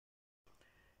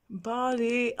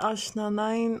Բարի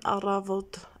աշնանային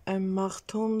առավոտ եմ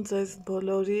մաղթում ձեզ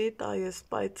բոլորիդ, այս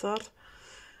պայծառ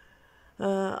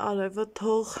արևը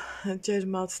թող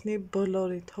ջերմացնի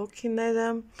բոլորիդ հոգիները,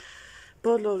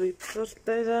 բոլորիդ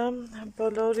սրտերը,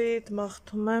 բոլորիդ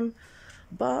մաղթում եմ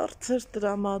բարձր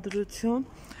տրամադրություն,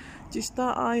 ճիշտ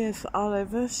է այս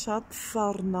արևը շատ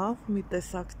սառն է, մի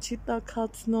տեսակ չի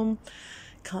տաքացնում,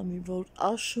 քանի որ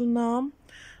աշուն է,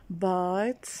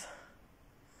 բայց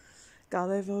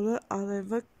կարևորը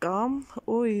արևը կա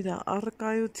ու իր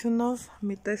առկայությունով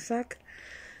մի տեսակ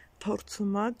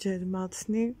փորձում է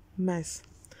ջերմացնի մեզ։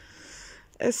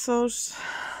 Այսօր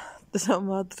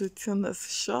տրամադրությունս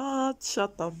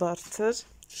շատ բարձր,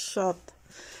 շատ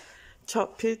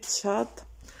չափից շատ,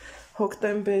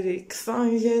 հոկտեմբերի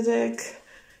 23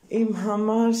 իմ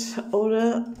համար օրը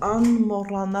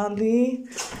անմոռանալի,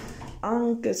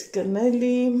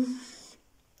 անկրկնելի,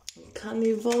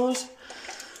 քանի որ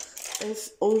այս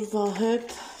օրվա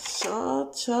հետ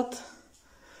շատ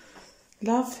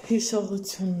լավ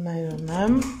հիշողություններ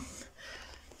ունեմ,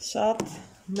 շատ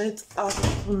մեծ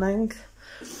առիթ ունենք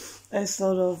այս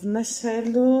օրով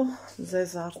նշելու,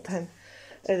 ձեզ արդեն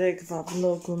երեկվա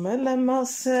վլոգում եմ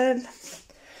ասել,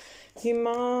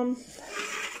 հիմա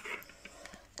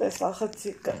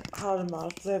տեսախցիկը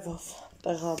հարմար ձևով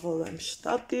տեղավորեմ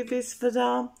շտատիվիս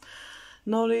վրա,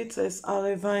 նորից այս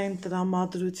արևային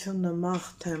տրամադրությունը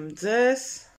մաղթեմ ձեզ,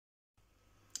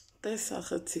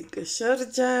 տեսախցիկը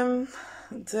շրջեմ,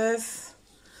 ձեզ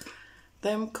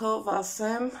դեմքով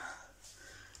ասեմ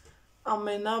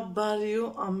ամենաբարի ու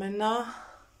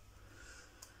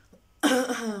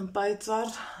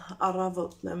ամենապայծառ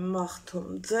առավոտն եմ մաղթում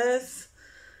ձեզ,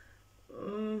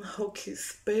 հոգիս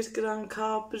բերկրանք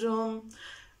ապրում,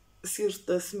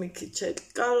 սիրտս մի քիչ էլ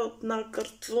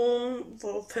կարոտնակրծում,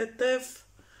 որովհետև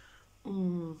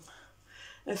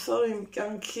այսօր իմ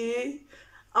կյանքի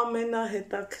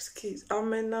ամենահետաքրքիր,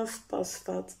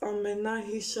 ամենասպասված,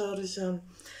 ամենահիշարժան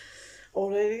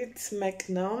օրերից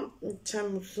մեկն է, չեմ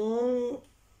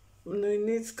ուզում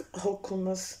նույնիսկ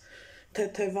հոգումս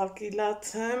թեթևակի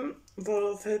լացեմ,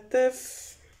 որովհետև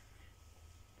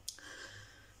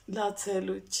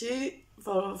լացելու չի,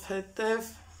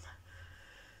 որովհետև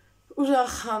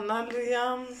ուրախանալի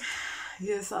եմ,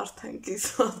 ես արդեն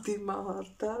կիսվատի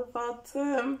մահարտարված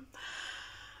եմ,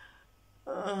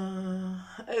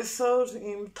 այսօր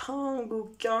իմ թանկ ու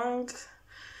կյանք,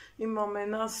 իմ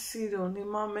ամենասիրուն,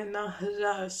 իմ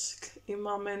ամենահրաշք, իմ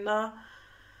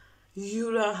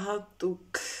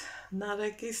ամենայուրահատուկ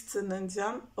նարեկիս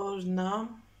ծննդյան օրն է,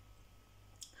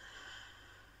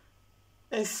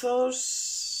 այսօր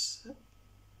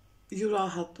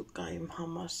յուրահատուկ է իմ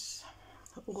համար,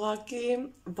 ուղղակի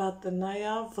վատը նա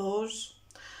է, որ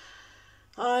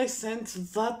այս հենց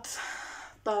վատ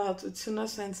տարածությունը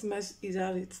հենց մեզ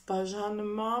իրարից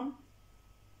բաժանում է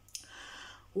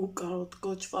ու կարոտ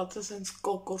կոչվածս հենց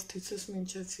կոկորդիցս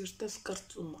մինչև սիրտս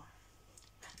կրծում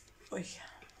է,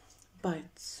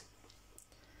 բայց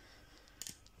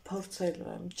փորձելու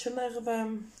եմ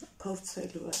չնեղվեմ,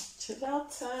 փորձելու եմ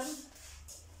չլացեմ,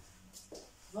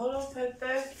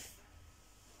 որովհետև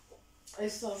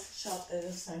այսօր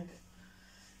շատերս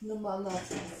ենք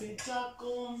նմանատիպ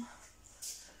վիճակում,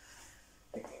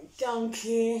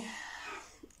 կյանքի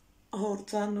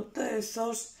հորձանուտը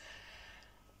այսօր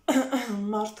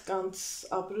մարդկանց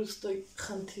ապրուստը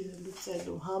խնդիրը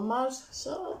լուծելու համար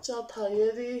շատ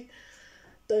հայերի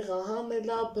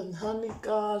տեղահանել է,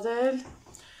 բնհանիկ արել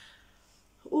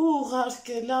ու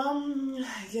ուղարկել է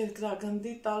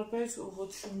երկրագնդի տարբեր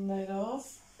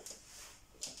ուղղություններով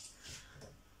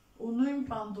ու նույն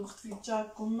պանդուխտ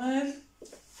վիճակում էլ,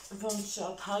 ոնց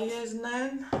շատ հայերն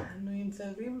են, նույն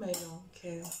ձևի մերոնք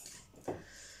է։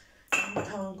 Իմ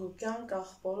թանկ ու կյանք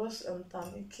ախպորս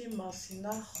ընտանիքի մասին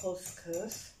է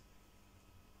խոսքս,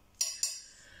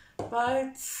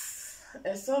 բայց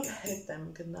այսօր հետ եմ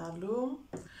գնալու,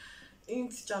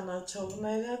 ինձ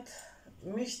ճանաչողներդ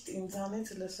միշտ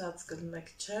ինձանից լսած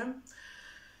կլնեք չեմ,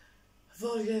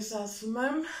 որ ես ասում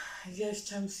եմ, ես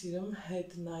չեմ սիրում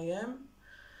հետ նայեմ,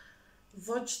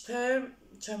 ոչ թե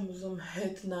չեմ ուզում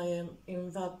հետ նայեմ իմ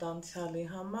վատ անցյալի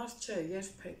համար, չէ,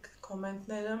 երբեք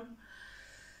կոմենտներում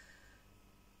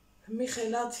մի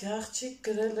խելացի աղջիկ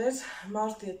գրել էր,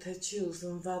 մարդ եթե չի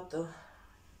ուզում վատը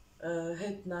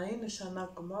հետ նայի,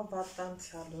 նշանակում է վատ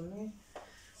անցյալ ունի,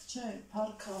 չէ,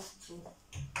 փառք Աստծու,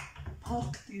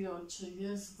 փառք Տիրոջը,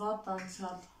 ես վատ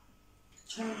անցյալ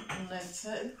չեմ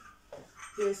ունեցել,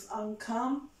 ես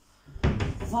անգամ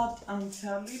վատ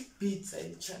անցյալի բիծ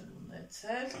էլ չեմ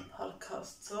ունեցել, փառք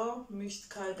Աստծո, միշտ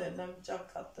քայլել եմ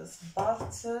ճակատս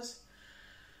բարձր,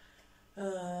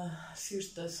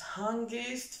 սիրտս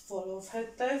հանգիստ,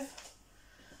 որովհետև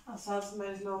ասած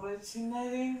մեր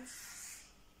լորեցիներին,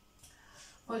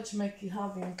 ոչ մեկի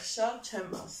հավին քշալ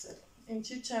չեմ ասել,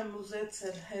 ինչի չեմ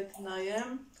ուզեցել հետ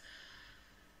նայեմ,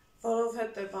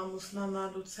 որովհետև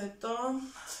ամուսնանալուց հետո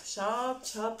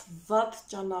շատ վատ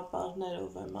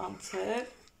ճանապարհներով եմ անցել,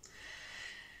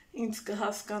 ինձ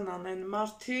կհասկանան այն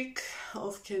մարդիկ,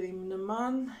 ովքեր իմ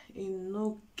նման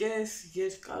 9.5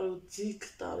 երկարուձիգ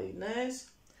տարիներ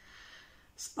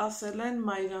սպասել են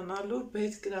մայրանալու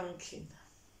բերկրանքին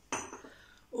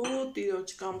ու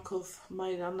տիրոջ կամքով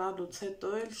մայրանալուց հետո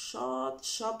էլ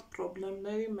շատ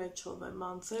պրոբլեմների մեջով եմ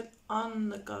անցել,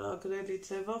 աննկարագրելի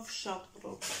ձևով շատ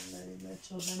պրոբլեմների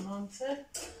մեջով եմ անցել,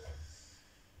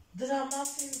 դրա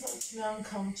մասին ոչ մի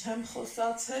անգամ չեմ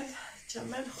խոսացել,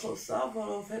 չեմ էլ խոսա,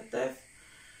 որովհետև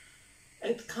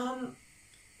այդքան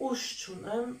ուժ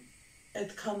չունեմ,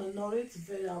 այդքանը նորից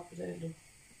վերապրելու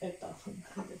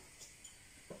հետախնդիրը։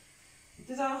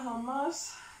 Դրա համար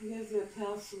ես եթե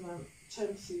ասում եմ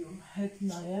չեմ սիրում հետ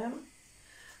նայեմ,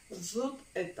 զուտ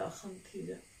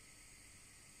հետախնդիրը։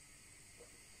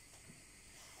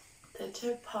 Թե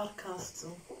չէ փառք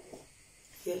Աստծու,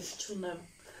 ես չունեմ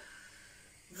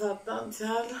վատ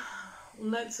անցյալ,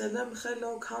 ունեցել եմ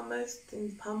խելոք համեստ,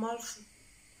 ինձ համար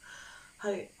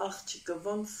հայ աղջիկը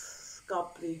ոնց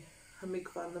կապրի,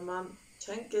 հմիկվա նման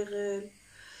չենք եղել,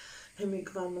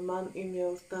 հմիկվա նման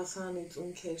 9-րդ դասարանից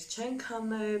ունքեր չենք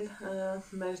անել,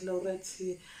 մեր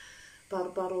լորեցի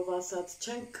բարբարով ասած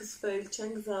չենք քսվել,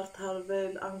 չենք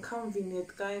զարդարվել, անգամ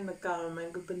վինետկայի նկարում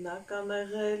ենք բնական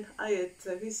եղել, այդ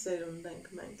ձևի սերունդ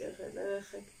ենք մենք եղել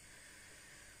երեխեք։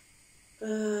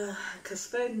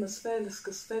 Քսվել, մսվել,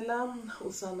 սկսվել եմ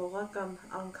ուսանողական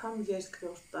անգամ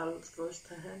 2-րդ տարուց ոչ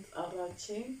թե հենց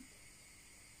առաջին։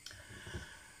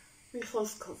 Մի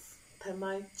խոսքով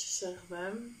թեմայից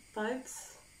չշեղվեմ, բայց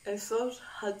այսօր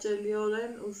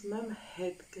հաճելիորեն ուզում եմ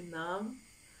հետ գնամ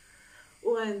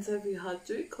ու այն ձևի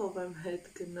հաճույքով եմ հետ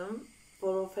գնում,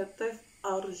 որովհետև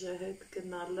արժե հետ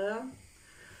գնալը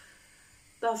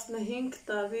 15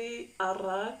 տարի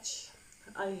առաջ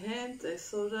այ հենց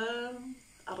այսօրը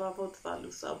առավոտվա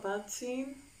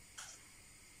լուսաբացին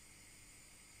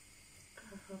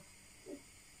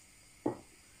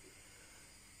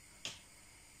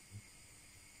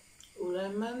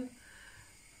ուրեմն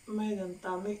մեր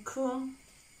ընտանիքում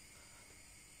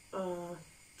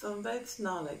ծնվեց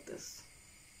նարեկս,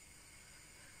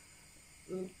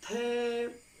 թե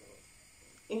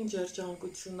ինչ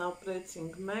երջանկություն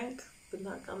ապրեցինք մենք,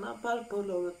 բնականաբար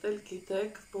բոլորդ էլ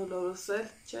գիտեք, բոլորս էլ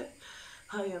չէ,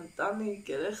 հայ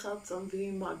ընտանիք, երեխա ծնվի,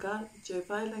 մագար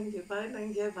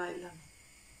եւ այլն։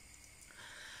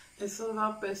 Այսօրվա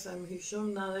պես եմ հիշում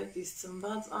նարեկից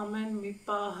ծնված ամեն մի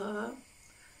պահը,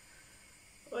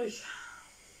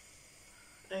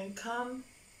 այնքան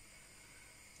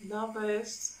լավ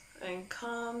էր,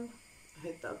 այնքան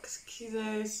հետաքրքիր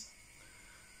էր,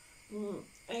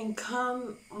 այնքան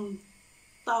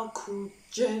տաք ու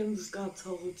ջերմ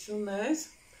զգացողություն էր,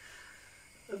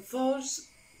 որ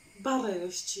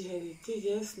բառերս չի հերիքի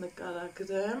ես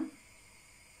նկարագրեմ,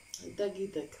 դա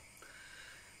գիտեք,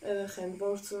 երեխեն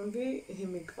որ ծնվի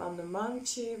հիմիկվա նման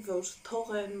չի, որ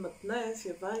թողեն մտնես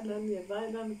եւ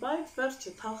այլն, բայց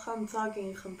վերջը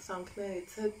թախանցագին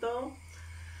խնդրանքներից հետո,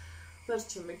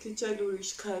 վերջը մի քիչ էլ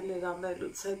ուրիշ քայլեր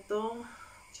անելուց հետո,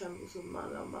 չեմ ուզում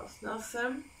մանրամասն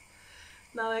ասեմ,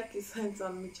 նարեկիս հենց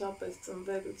անմիջապես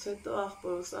ծնվելուց հետո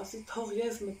աղբորս ասի թող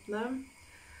ես մտնեմ,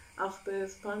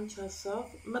 աղբերս բան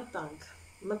չասավ,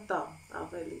 մտա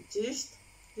ավելի ճիշտ,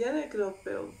 3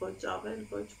 րոպեով ոչ ավել,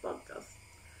 ոչ պակաս,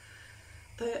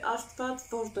 թե Աստված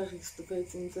որտեղից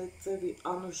տվեց ինձ այդ ձևի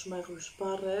անուշ մեղուշ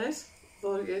բառեր,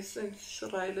 որ ես ինձ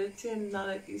շռայլեցի են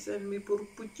նարեկիս են մի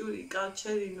բուրբուճուրի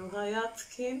կաչերին ու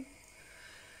հայացքին,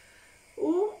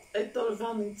 ու այդ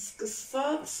օրվանից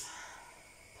սկսված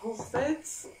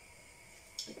փոխվեց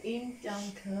իմ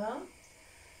կյանքը,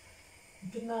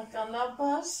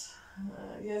 բնականաբար,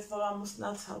 ես որ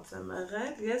ամուսնացած եմ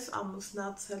եղել, ես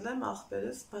ամուսնացել եմ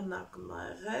աղբերս բանակում ա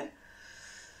եղել,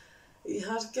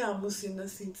 իհարկե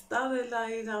ամուսինս ինձ տարել ա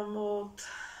իր մոտ,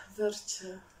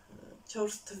 վերջը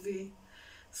 4 թվի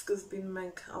սկզբին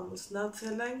մենք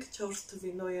ամուսնացել ենք, 4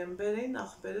 թվի նոյեմբերին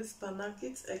աղբերս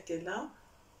բանակից եկել ա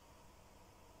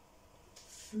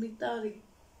մի տարի,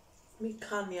 մի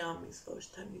քանի ամիս, ոչ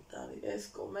թե մի տարի, այս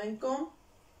կոմենկոմ,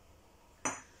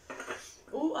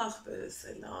 ու աղբերս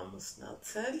էլ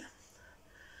ամուսնացել,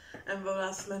 են որ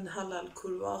ասում են հալալ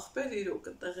քուրու աղբեր,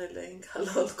 իրոքը տեղել էինք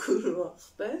հալալ քուրու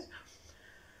աղբեր,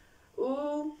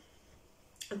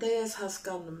 ու դե ես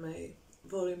հասկանում էի,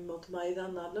 որ իմ մոտ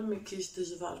մայրանալը մի քիչ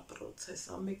դժվար պրոցես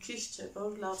է, մի քիչ չէ,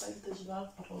 որ լավ էլ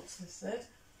դժվար պրոցես էր,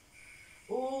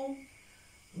 ու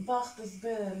բախտս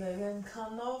բերել էր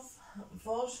ենքանով,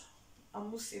 որ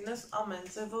ամուսինս ամեն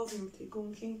ձևով իմ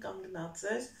թիկունքին կանգնած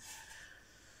էր,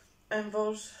 են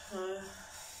որ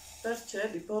վերջ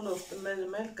էլի բոլոր տները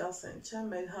մեր կասեն չէ,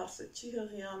 մեր հարսը չի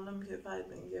հղիանում և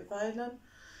այլն,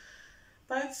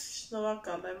 բայց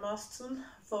շնորհակալ եմ Աստծուն,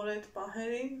 որ այդ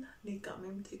պահերին Նիկան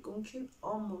իմ թիկունքին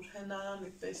ամուր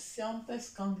հենարանի պես սյան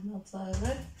կանգնած ա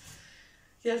եղել,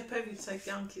 երբևիցե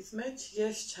կյանքիս մեջ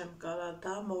ես չեմ կարա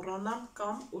դա մոռանամ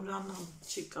կամ ուրանամ,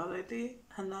 չի կարելի,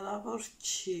 հնարավոր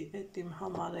չի, այդ իմ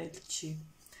համար էլ չի։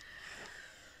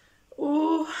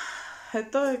 Ու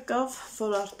հետո եկավ,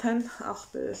 որ արդեն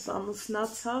աղբերս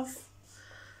ամուսնացավ,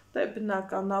 դե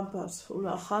բնականաբար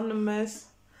ուրախանում ես,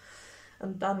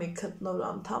 ընտանիքդ նոր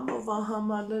անդամով ա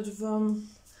համալրվում,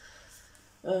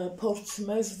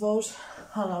 փորձում ես, որ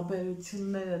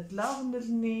հարաբերություններդ լավն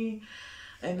լինի,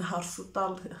 այն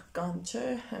հարսուտալ կան չէ,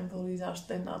 այն որ իրար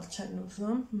տենալ չեն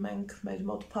ուզում, մենք մեր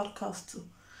մոտ փառք Աստծու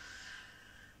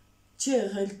չի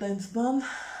եղել տենց բան,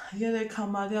 3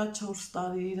 համարյա 4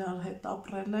 տարի իրար հետ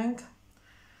ապրել ենք,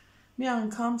 մի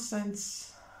անգամ սենց,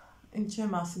 ինչ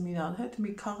եմ ասում իրար հետ,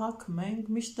 մի քաղաք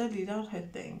մենք միշտ էլ իրար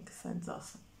հետ էինք, սենց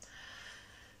ասում,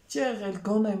 չի եղել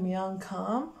գոնե մի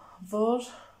անգամ, որ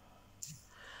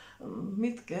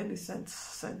միտք էլի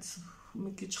սենց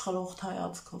մի քիչ խրոխտ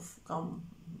հայացքով կամ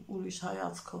ուրիշ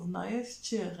հայացքով նայես,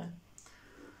 չի եղել,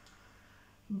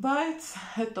 բայց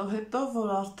հետո,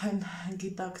 որ արդեն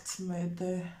գիտակցում է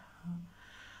դե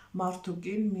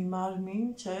մարդուկին մի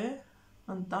մարմին, չէ,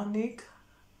 ընտանիք,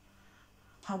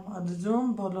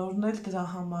 համադրում, բոլորն էլ դրա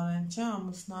համար են, չէ,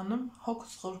 ամուսնանում,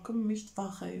 հոգս խորքում միշտ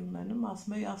վախ էի ունենում,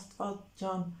 ասում էի Աստված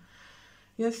ջան,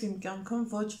 ես իմ կյանքում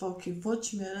ոչ ոքի, ոչ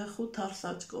մի երեխու թարս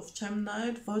աչքով չեմ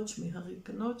նայել, ոչ մի հղի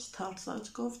կնոջ թարս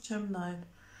աչքով չեմ նայել,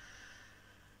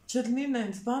 չլինի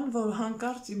նենց բան, որ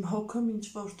հանկարծ իմ հոգում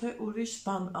ինչ-որ թե ուրիշ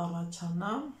բան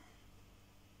առաջանա,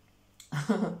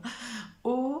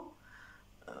 ու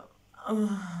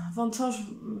ոնց որ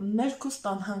ներքուստ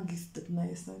անհանգիստ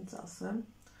դգնեի, սենց ասեմ,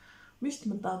 միշտ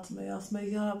մտածում էի, ասում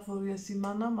էի, երբ որ ես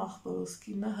իմանամ աղբորս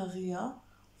կինը հղի ա,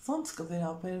 ոնց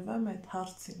կվերաբերվեմ այդ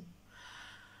հարցին,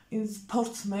 ինձ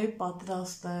փորձում էի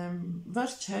պատրաստեմ,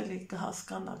 վերջ էլի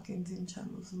կհասկանաք ինձ ինչ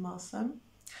եմ ուզում ասեմ,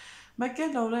 մեկ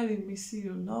էլ օրերի մի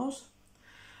սիրու նոր,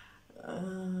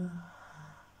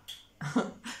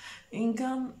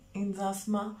 ինքան ինձ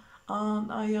ասում ա,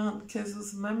 Այան, քեզ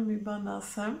ուզում եմ մի բան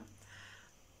ասեմ,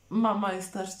 մամայիս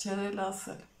դեռ չէր էլ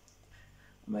ասել,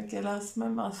 մեկ էլ ասում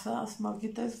եմ, ասում ա,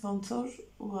 գիտես ոնց որ,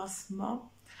 ու ասում ա,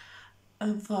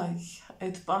 վայ,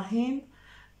 այդ պահին,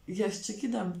 ես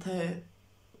չգիտեմ, թե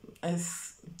ես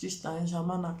ճիշտ այն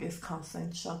ժամանակ այսքան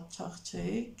սենց շատ չաղ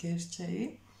չէի, գեր չէի,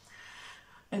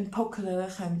 այն փոքր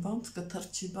երեխային ոնց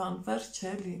կթրջի բան, վերջ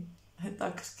էլի,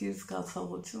 հետաքրքիր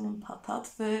զգացողություն,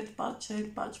 փաթաթվել, պաչել,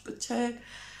 պաչպչել,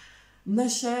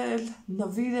 նշել,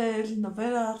 նվիրել,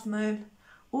 նվեր առնել,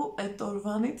 ու այդ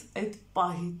օրվանից, այդ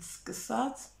պահից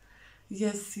սկսած,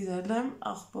 ես սիրել եմ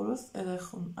աղբորս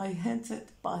երեխուն, այ հենց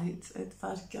այդ պահից, այդ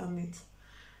վայրկյանից,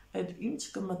 այդ ինչ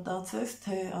կմտածես,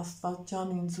 թե Աստված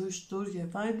ջան ինձ ուժ տուր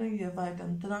և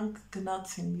այլն, դրանք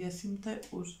գնացին, ես իմ թե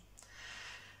ուր։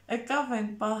 Եկավ այն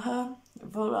պահը,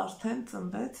 որ արդեն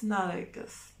ծնվեց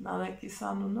Նարեկս, Նարեկիս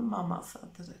անունը մամաս ա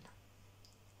դրել,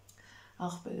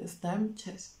 աղբերս դեմ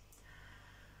չէր,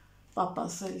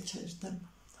 պապաս էլ չէր դեմ,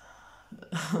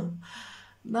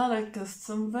 Նարեկս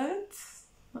ծնվեց,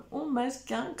 ու մեր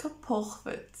կյանքը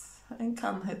փոխվեց,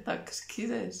 այնքան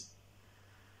հետաքրքիր էր,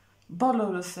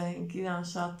 բոլորս էինք իրան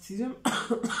շատ սիրում,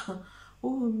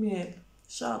 ու մի էլ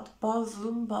շատ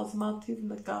բազմաթիվ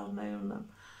նկարներ ունեմ,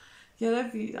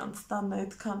 երևի իրանց տանը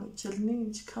այդքանը չլինի,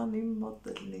 ինչքան իմ մոտ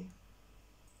լինի,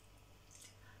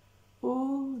 ու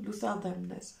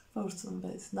լուսադեմներ, որ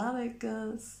ծնվեց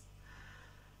Նարեկս,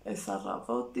 այս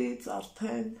առավոտից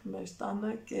արդեն մեր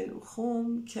տանը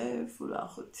կերուխում, քեֆ,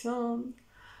 ուրախություն,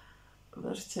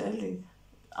 վերջ էլի,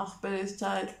 աղբերս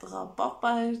ջահել տղա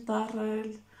պապա էր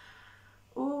դառել,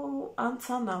 ու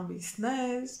անցան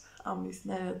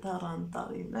ամիսները դառան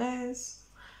տարիներ,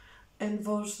 այն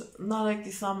որ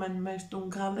Նարեկիս ամեն մեր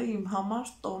տուն գալը իմ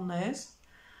համար տոն էր,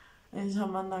 այն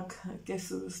ժամանակ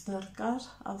կեսուրս դեռ կար,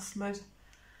 ասում էր,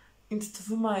 ինձ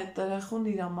թվում է այդ երեխուն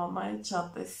իր մամայից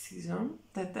շատ է սիրում,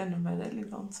 դե տենում էր էլի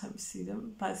ոնց եմ սիրում,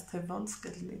 բայց թե ոնց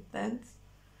կլինի տենց,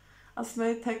 ասում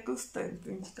էի թեկուս տենց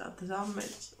ինչ կա դրա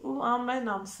մեջ, ու ամեն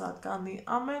ամսականի,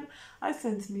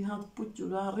 այսենց մի հատ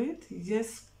պուճուր առիթ,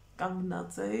 ես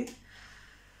կանգնած էի,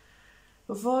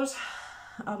 որ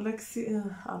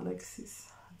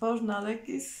որ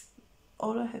Նարեկիս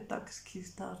օրը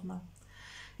հետաքրքիր դառնա,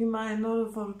 հիմա այն օրը,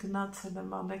 որ գնացել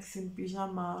եմ Ալեքսին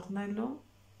պիժամա առնելու,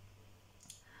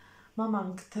 Մաման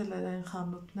գտել էր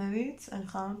այն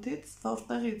խանութից,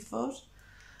 որտեղից որ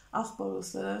աղբորս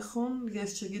երեխուն,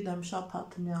 ես չգիտեմ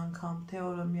շաբաթը մի անգամ, թե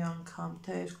օրը մի անգամ,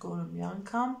 թե երկու օրը մի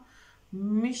անգամ,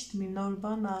 միշտ մի նոր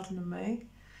բան առնում էի։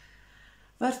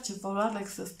 Վերջը, որ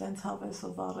Ալեքսս տենց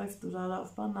հավեսով առև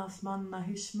դուրարավ բան, ասման նա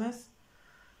հիշում ես,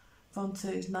 ոնց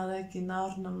է իր նարեկին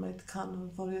առնում այդքան,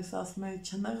 որ ես ասում էի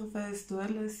չնեղվես, դու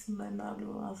էլ ես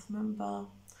ունենալու, ասում եմ բա,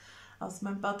 ասում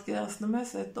եմ պատկերացնում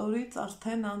ես, այդ օրից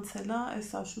արդեն անցել է այս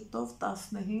աշուտով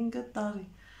 15 տարի,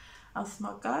 ասում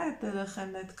է կա այդ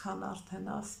երեխեն այդքան արդեն,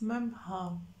 ասում եմ հա,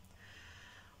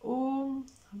 ու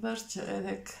վերջը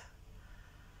երեք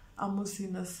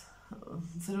ամուսինս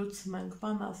զրուցում ենք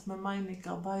բան, ասում եմ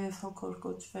այնիկա, բա ես հոգոր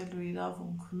կոչվելու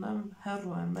իրավունք ունեմ,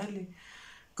 հեռու եմ էլի,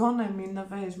 գոնե մի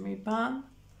նվեր մի բան,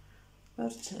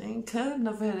 վերջը ինքը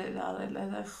նվեր էր արել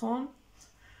երեխուն,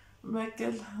 մեկ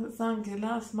էլ զանգել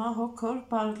ասում է հոգոր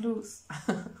բարլուս,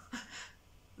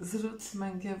 զրուցում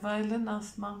ենք և այլն,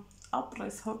 ասում է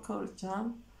ապրես հոգոր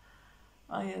ջան,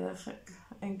 այ երեխեք,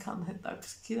 այնքան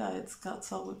հետաքրքիր է այդ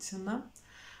զգացողությունը,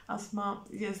 ասում է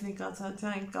ես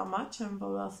նիկացացիային կամաչ եմ,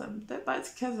 որ ասեմ, դե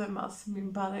բայց քեզ եմ ասում իմ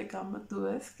բարեկամը դու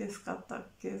ես, կես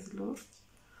կատակ, կես լուրջ,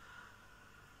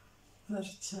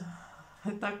 վերջը,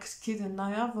 հետաքրքիրը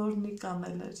նայա, որ Նիկան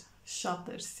էլ էր,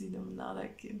 շատ էր սիրում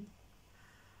Նարեկին,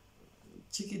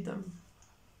 չգիտեմ,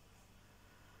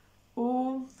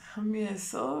 ու մի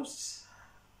այսօր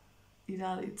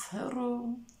իրարից հեռու,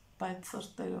 բայց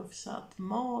սրտերով շատ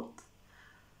մոտ,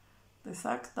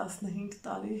 տեսակ 15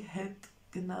 տարի հետ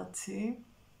գնացի,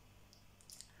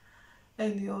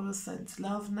 էլի օրը սենց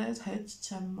լավն էր, հետ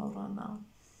չեմ մոռանա,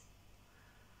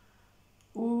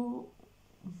 ու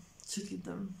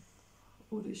չգիտեմ,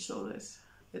 ուրիշ օր էր,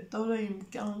 այդ օրը իմ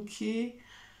կյանքի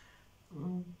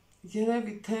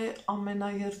երևի թե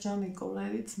ամենաերջանիկ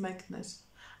օրերից մեկն էր,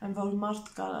 այն որ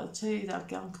մարդ կարա չէ իր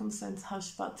կյանքում սենց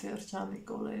հաշված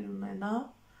երջանիկ օրեր ունենա,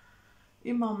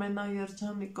 իմ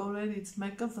ամենաերջանիկ օրերից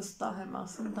մեկը վստահ եմ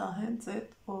ասում, դա հենց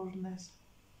այդ օրն էր։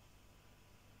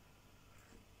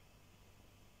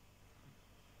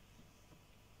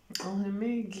 Ու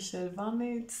հիմի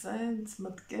գիշերվանից, սենց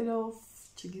մտքերով,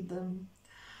 չգիտեմ,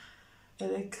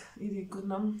 երեք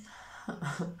իրիկունում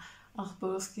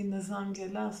աղբորոսկինը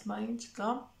զանգել է, ասում է ինչ կա,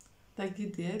 դե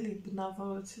գիտի էլի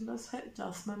բնավորությունս հեչ,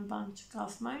 ասում եմ բան չկա,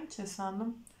 ասում է ինչ ես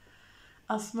անում,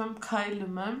 ասում եմ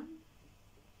քայլում եմ,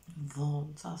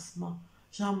 ոնց ասում է,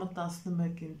 ժամը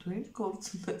 11-ին դու ինչ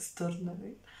գործում ես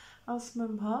դռներին, ասում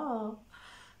եմ հա,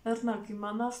 Էրնակ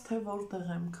իմանաս, թե որտեղ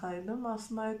եմ քայլում,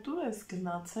 ասում է այդ ուր ես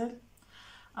գնացել,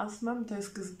 ասում եմ դե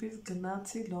սկզբից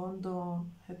գնացի Լոնդոն,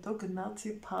 հետո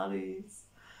գնացի Փարիզ,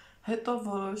 հետո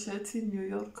որոշեցի Նյու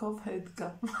Յորքով հետ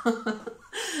գամ,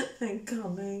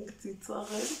 այնքան ենք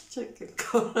ծիծաղել, չեք էլ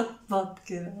կորա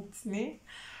պատկերացնի,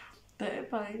 դե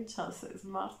բա ինչ ասես,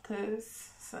 մարդ ես,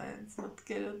 սենց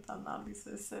մտքերը տանալիս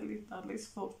ես էլի տալիս,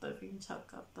 որտեղ ինչա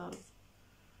կատարվում,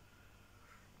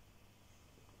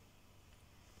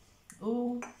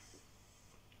 ու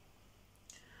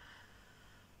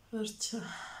վերջը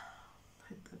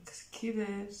հետաքրքիր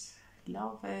էր,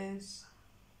 լավ էր,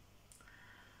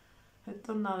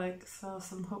 հետո Նարեկս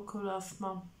ասում, հոգոր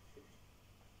ասում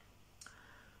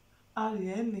արի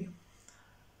էլի,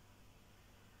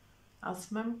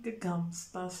 ասում եմ կգամ,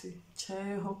 սպասի, չէ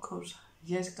հոգոր,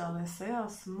 երկար ես է,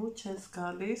 ասում ու չես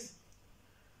գալիս,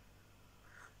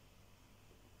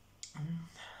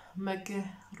 մեկը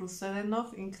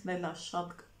ռուսերենով ինքն էլ է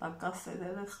շատ կտակասեր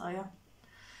երեխայա,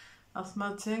 ասում է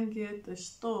деньги это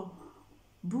что,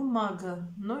 бумага,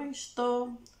 ну и что,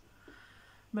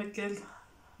 մեկ էլ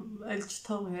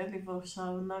չթողի էլի, որ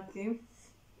շարունակի,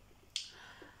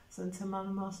 սենց եմ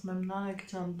անում ասում եմ Նարեկ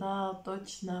ջան, դա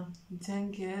точно,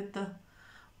 деньги это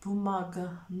бумага,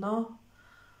 но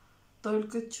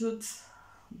только чуть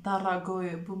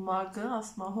дорогое бумага,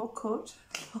 ասում է հոգոր,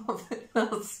 լավ են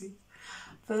ասի,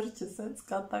 վերջը սենց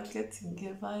կատակեցինք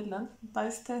և այլն,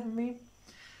 բայց թե հիմի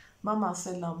մամաս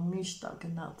էլ միշտ է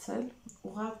գնացել,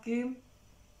 ուղղակի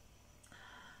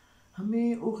հիմի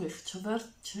ուղիղ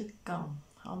չվերջ չկա,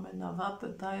 ամենավատը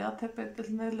դա է, թե պետք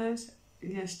լնել էր,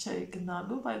 ես չէի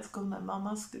գնալու, բայց գոնե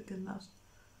մամաս կգնար։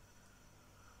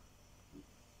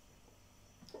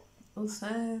 Ու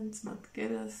սենց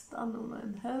մտքերս տանում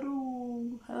են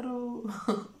հեռու,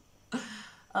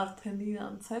 արդեն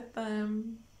իրանց հետ եմ,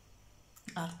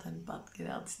 արդեն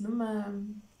պատկերացնում եմ,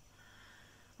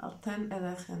 արդեն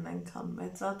երեխեն ենքան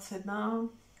մեծացել է,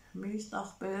 միշտ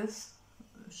աղբերս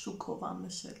շուքով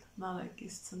անշել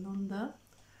Նարեկիս ծնունդը,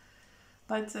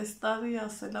 բայց այս տարի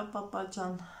ասել է պապա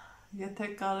ջան, եթե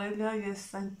կարելի է ես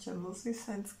սենց չեմ ուզի,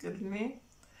 սենց կլինի,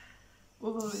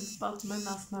 ու որ ինձ պատմեն,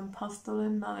 ասում եմ,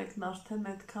 փաստորեն Նարեկն արդեն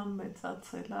այդքան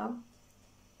մեծացել է,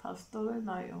 փաստորեն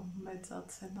այո,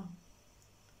 մեծացել է։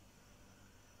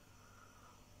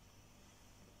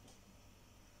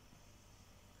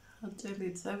 Հաճելի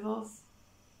ձևով,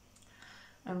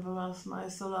 եմ որ ասում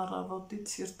այսօր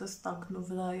առավոտից սիրտս տակնու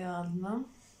վրա է ալնում,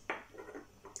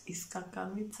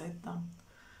 իսկականից էտ է,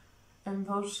 եմ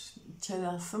որ չեր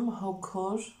ասում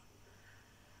հոգոր,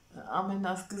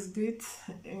 ամենասկզբից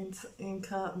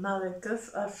ինքը Նարեկս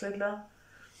ասել է,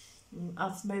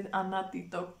 ասում էր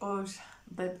անատիտոկոր,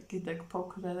 գիտեք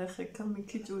փոքր երեխեքը մի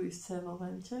քիչ ուրիշ ձևով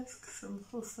են, չէ, սկսում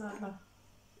խոսալը։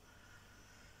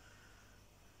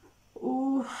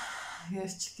 Ու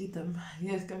ես չգիտեմ,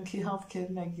 երկնքի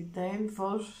հավքերն է գիտեին,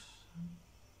 որ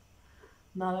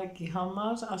Նարեկի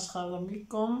համար աշխարհը մի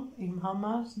կողմ, իմ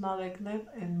համար Նարեկն էլ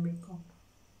են մի կողմ։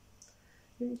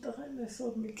 Իմ տղեն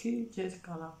այսօր մի քիչ էր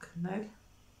կարող քնել,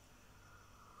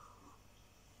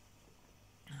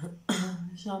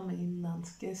 ժամը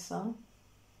 9:30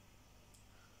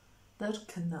 դեռ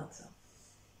քնած է,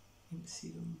 իմ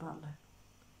սիրուն բալեն։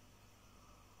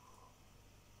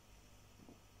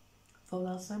 Որ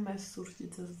ասեմ, այս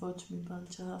սուրճիցս ոչ մի բան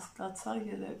չհասկացա,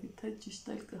 երևի թե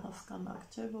ճիշտ էլ կհասկանաք,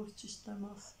 չէ, որ ճիշտ եմ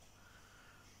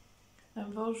ասում։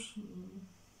 Եմ որ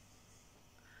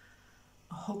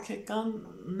հոգեկան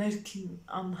ներքին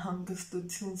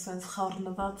անհանգստություն, սենց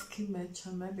խառնվածքի մեջ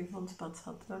եմ էլի, ոնց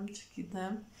բացատրեմ,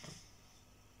 չգիտեմ,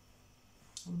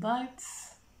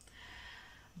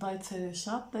 բայցերը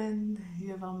շատ են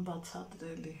և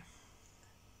անբացատրելի։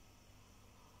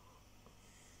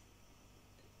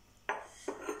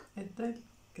 Էդ էլ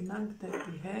գնանք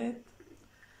դեպի հետ,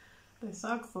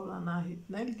 տեսակ, որ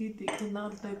Անահիտն էլ գիտի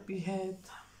գնալ դեպի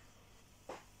հետ,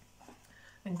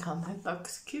 ենքան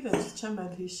հետաքրքիր էր, չեմ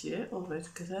էլ հիշի է, ով էր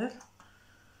գրել,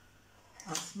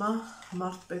 ասմա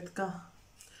մարդ պետքա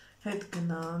հետ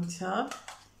գնա անցյալ,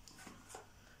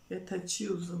 եթե չի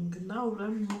ուզում գնա,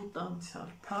 ուրեմն մութ անցյալ,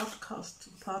 փառք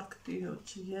Աստծու, փառք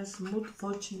Տիրոջը, ես մութ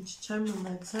ոչինչ չեմ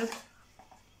ունեցել,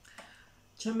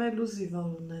 չեմ էլ ուզի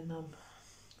որ ունենամ,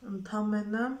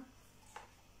 ընդամենը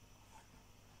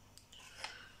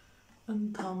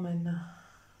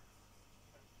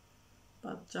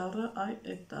պատճառը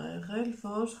էդ է եղել,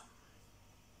 որ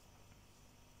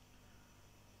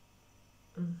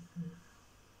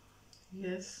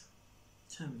ես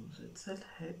չեմ ուզեցել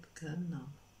հետ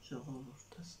գնամ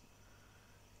ժողովուրդս։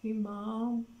 Հիմա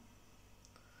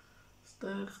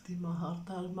ստեղ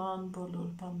դիմահարդարման բոլոր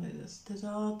բաներս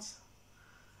դրած,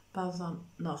 բազան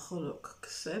նախորոք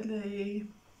քսել էի,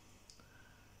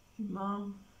 հիմա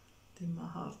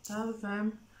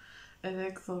դիմահարդարվեմ,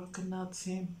 երեկ որ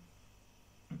գնացի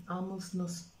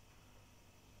ամուսնուս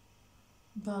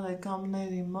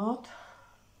բարեկամների մոտ,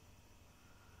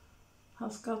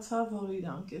 հասկացա, որ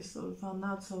իրանք այսօրվա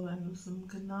նացով են ուզում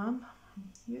գնան,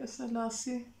 ես էլ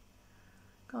ասի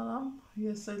կարամ,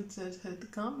 ես էլ ձեր հետ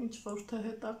գամ, ինչ որ թե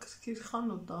հետաքրքիր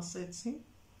խանութ ասեցին,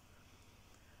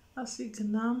 ասի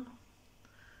գնամ,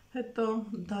 հետո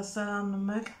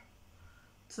դասարանում էլ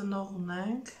ծնող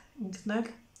ունենք, ինքն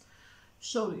էլ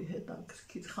շորի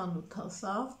հետաքրքիր խանութ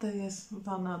ասավ, դե ես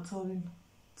Վանաձորին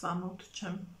ծանոթ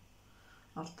չեմ,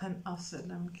 արդեն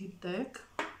ասել եմ, գիտեք,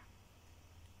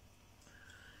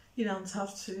 իրանց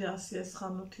հարցրի, ասի ես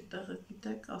խանութի տեղը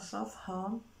գիտեք, ասավ հա,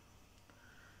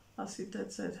 ասի դե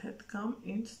ձեր հետ գամ,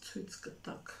 ինձ ցույց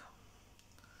կտաք,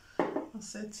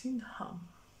 ասեցին հա,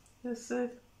 ես էլ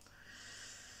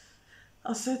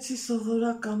ասեցի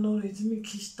սովորական օրից մի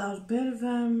քիչ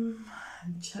տարբերվեմ,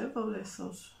 չէ որ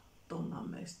այսօր տոնա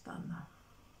մեր տանը։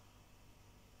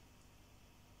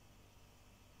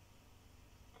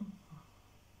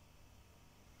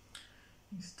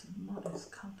 Իսկ թվում է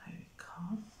այսքան հերիքա։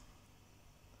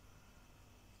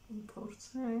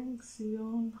 Փորձենք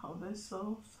սիրուն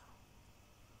հավեսով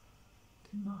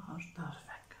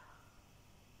դիմահարդարվենք։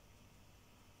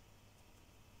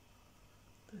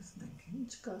 Տեսնենք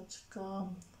ինչ կա չկա,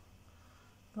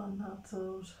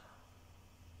 Վանաձոր,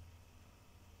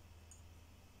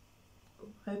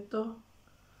 հետո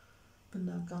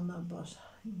բնականաբար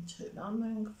ինչ էլ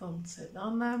անենք, ոնց էլ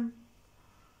անեմ,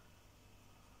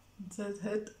 ձեր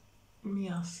հետ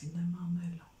միասին եմ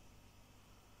անելու։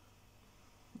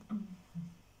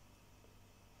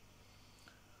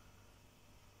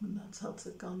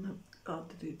 Մնացածը կանեմ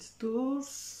կադրից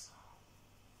դուրս,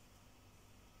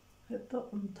 հետո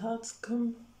ընթացքում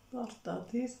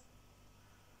պարտադիր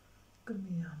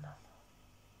կմիանամ։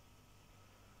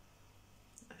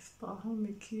 Այս պահը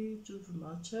մի քիչ ուզում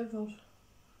չէ, որ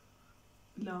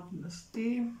լավ նստի,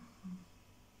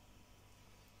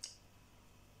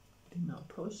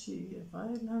 դիմափոշի և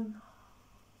այլն,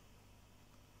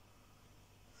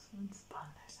 Սենց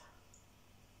բաներ։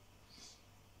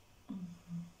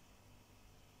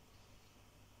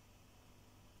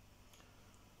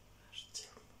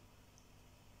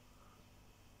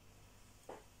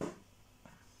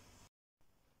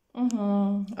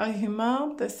 Այ հիմա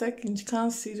տեսեք ինչքան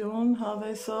սիրուն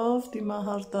հավեսով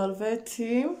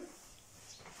դիմահարդարվեցի։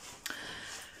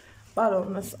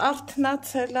 Պարոնս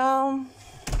արթնացել է,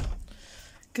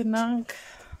 գնանք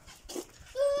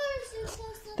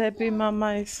դեպի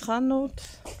մամայիս խանութ։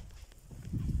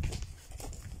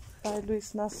 Բայ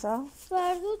Լույսն ասա։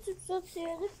 Վարդուց ուծոց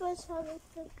եղի պես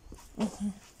հարութը։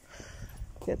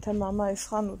 Եթե մամայիս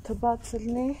խանութը բաց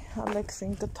լինի,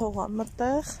 Ալեքսին կթողա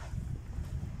մտեղ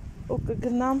ու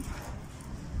կգնամ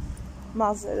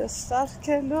մազերս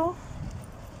սարքելու,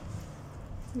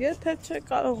 եթե չէ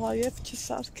կարող է և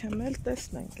չսարքեմ էլ,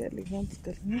 տեսնենք էլի ոնց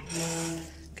կլինի,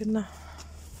 գնա։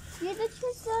 Եթե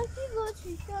չսարքի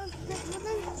ոչինչ,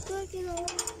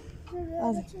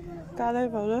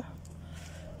 կարևորը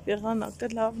եղանակը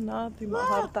լավն է,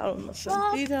 դիմահարդարումը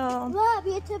շնտիրա։ Բաբ,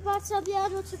 եթե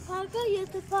բացաբյանոցը փակա,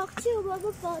 եթե փակչի ու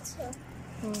բաբը բացը։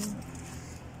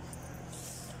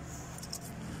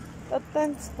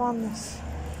 Տենց բանես։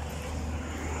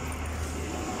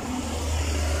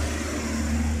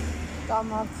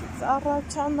 Կամացից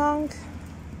առաջանանք,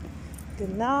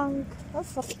 գնանք,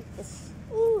 սրտիկս։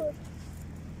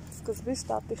 Սկզբից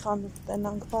տատի խանութ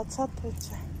տենանք բացա, թե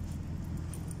չէ։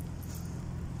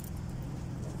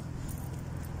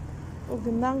 Ու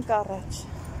գնանք առաջ։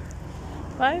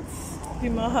 Բայց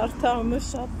դիմահարդարումը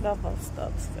շատ լավ է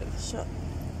ստացվել, շատ։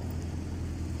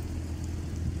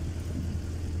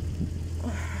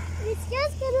 Իսկ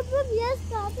ես կրպում ես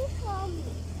տատի խանութ։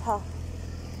 Հա։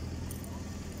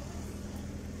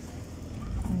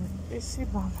 Իսի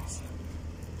բաներ։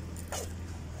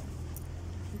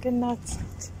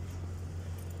 Գնացինք։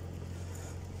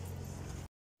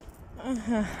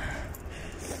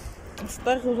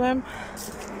 Ստեղ ուրեմ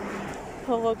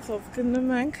փողոցով գնում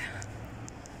ենք,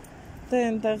 դե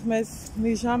ենտեղ մեզ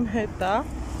մի ժամ հետ է։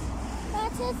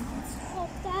 Բայց ես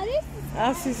խոբ տարի։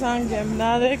 Ասի զանգ եմ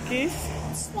նարեկիս։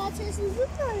 Բայց ես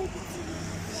ուզում տարեկից։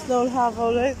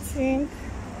 Շնորհավորեցինք։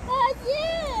 Բայց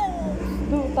ես։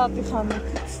 Դու տատի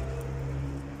խանութից։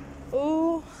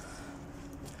 Ու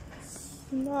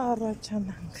նա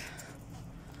առաջանանք։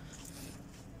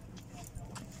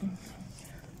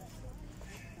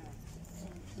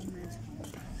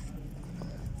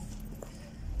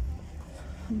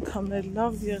 Անգամ էլ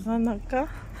լավ եղանակա,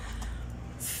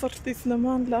 սրտից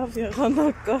նման լավ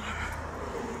եղանակա։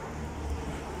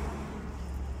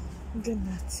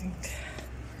 Գնացինք։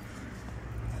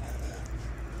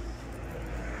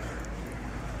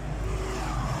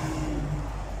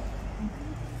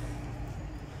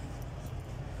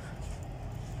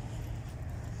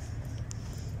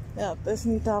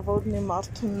 Տեսնի դավոլնի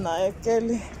մարդունն է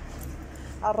եկելի,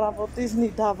 առավոտից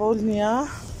նիդավոլնի է,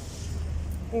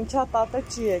 ինչա տատը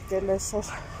չի եկել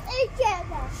այսօր։ Եկել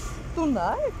է։ Տուն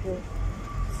է եկել։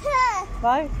 Չէ։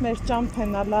 Բայ մեր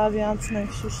ճամփենա լավի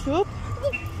անցնենք շուշուտ,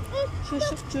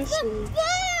 շուշուտ,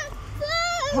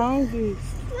 հանգիստ,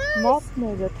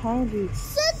 մատներդ հանգիստ։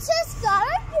 Սետ չես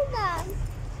կարող գնալ,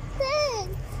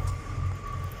 տենք։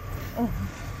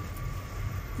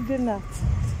 Գնաց,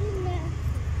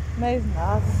 մեր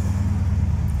նավ։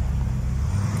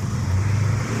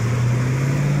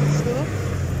 Շուշուտ։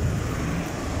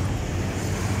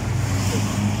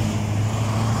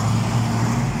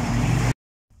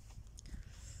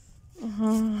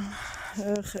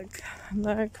 Երեխեք,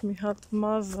 նայեք մի հատ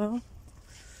մազը,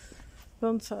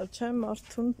 ոնց է չէ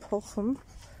մարդուն փոխում,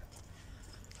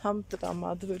 համ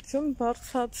տրամադրություն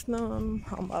բարձրացնում,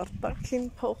 համ արտաքին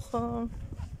փոխում,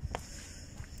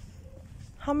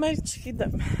 համ էլ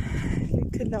չգիտեմ,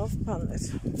 լիքը լավ բաներ։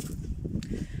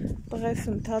 Տղես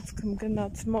ընթացքում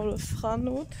գնաց մորս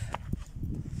խանութ,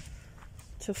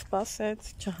 չսպասեց,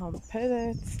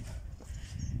 չհամբերեց,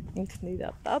 ինքն իր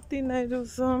տատին էր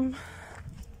ուզում,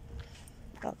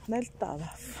 տատն էլ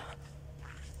տարավ։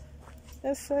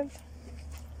 Ես էլ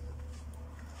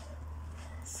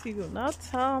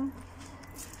սիրունացա,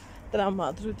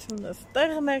 տրամադրությունը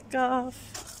ստեղն եկավ,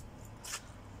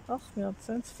 ախ մի հատ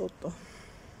սենց ֆոտո։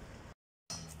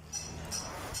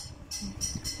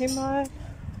 Հիմա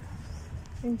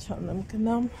ինչ անեմ,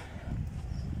 գնամ,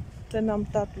 տնամ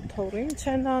տատու թորին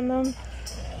չեն անում,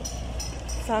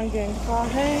 զանգ են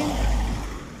կահեն,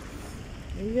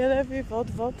 երևի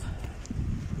ոտ-ոտ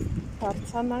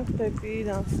հարցանանք դեպի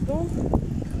իրանց տուն,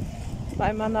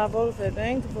 պայմանավորվել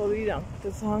ենք, որ իրանք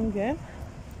կզանգեն,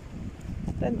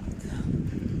 տենանք,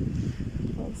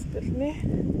 ոնց կլինի,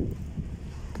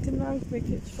 գնանք մի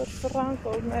քիչ ֆրֆրանք,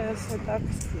 օրներս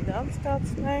հետաքրքիր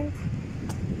անցկացնենք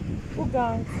ու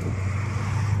գանք։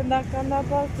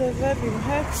 Բնականաբար ձեզ իմ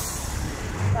հետ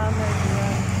տանելու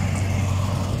եմ։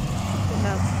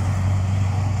 Գնանք։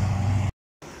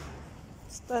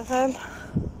 Ստեղ էլ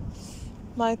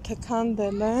մայթը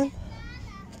քանդել են։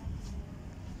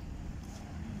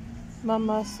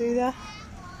 Մամասիրա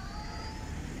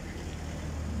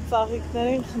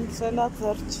ծաղիկներին խնդրելա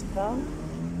ձեռ չտան։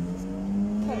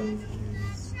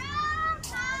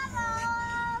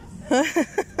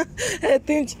 Հետ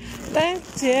ինչ տենց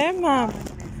չի է մամ։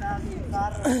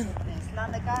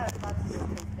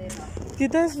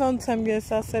 Գիտես ոնց եմ ես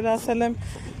ասել եմ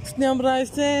Սնյոմ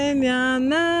ռայսենյան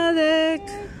նարեք։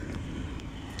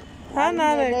 Հա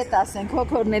նարեք։ Այդ ասենք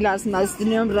հոքորն էլ ասում է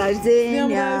Սնյոմ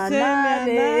ռայսենյան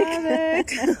նարեք։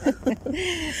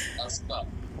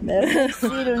 Մեր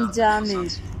սիրուն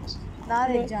ջանիր։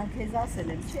 Նարեք ջան, քեզ ասել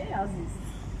եմ, չէ, Ազիզ։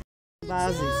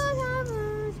 Բազիզ։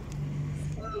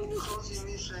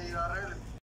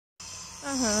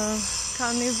 Ահա,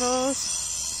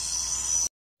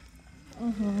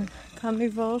 քանի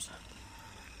որ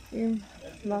իմ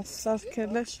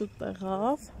լասարկել է շուտ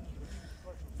եղավ,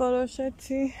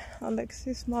 որոշեցի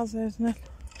Ալեքսիս մազերն էլ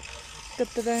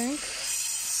կտրենք,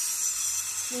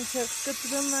 մինչև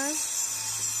կտրում եմ,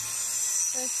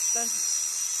 այստեղ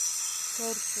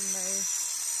գործ ունեի,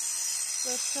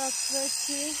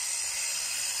 վերջացրեցի,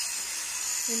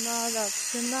 հիմա արած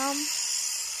գնամ,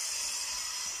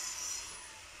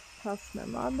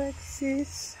 հասնեմ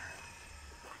Ալեքսիս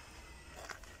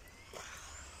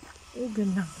ու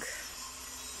գնանք,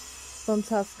 ոնց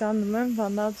հասկանում եմ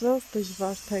վանաձով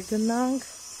դժվար թե գնանք,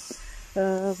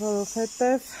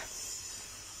 որովհետև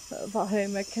վահեի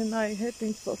մեքենայի հետ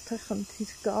ինչ-որ թե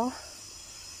խնդիր կա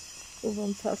ու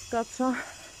ոնց հասկացա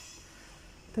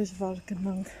դժվար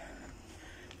գնանք,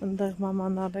 ընդեղ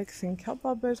մաման Ալեքսին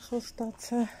քյաբաբեր խոստաց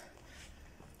է,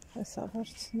 հեսա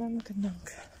վերցնեմ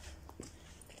գնանք,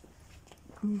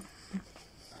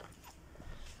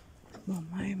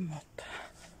 մամայի մոտ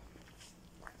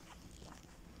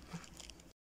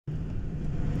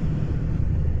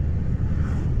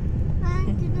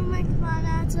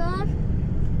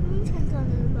Ինչ ենք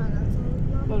անել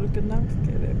բանաձոր, որ գնանք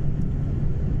կերև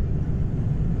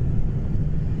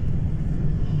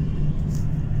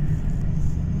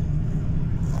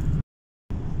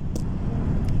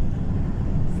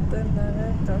ստենները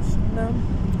տաշնամ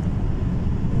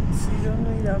սիրուն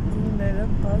ու իրակույները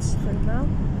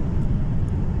պաշխելամ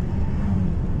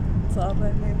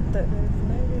ծավենիմ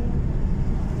տերևների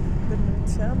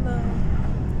բնությանը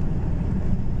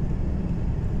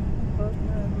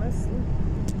որներն ես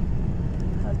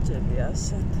հաճելի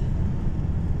ասատ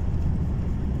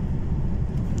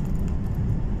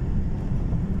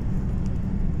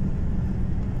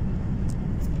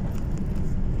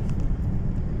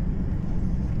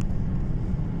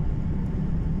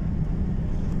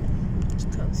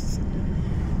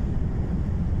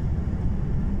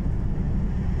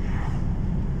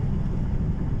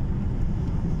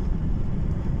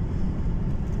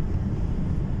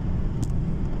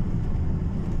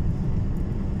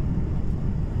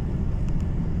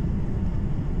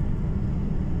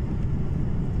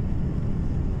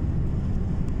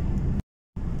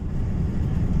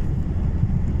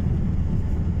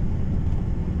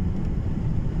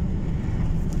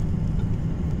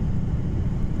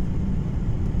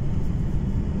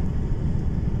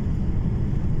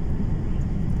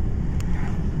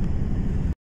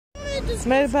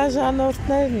Մեր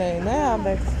բաժանորդներն էին,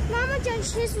 Ալեքս։ Մամա ջան,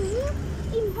 ես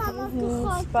ուզում իմ համար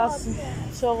գլխարկ Սպասի,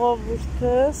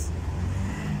 ժողովուրդս,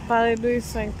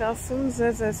 բարելույս ենք ասում,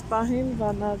 ձեզ այս պահին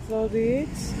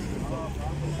Վանաձորից։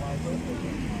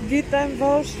 Գիտեմ,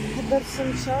 որ դրսում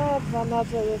շատ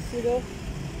Վանաձորը սիրող,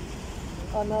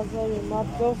 Վանաձորի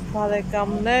մատնող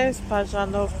բարեկամներ,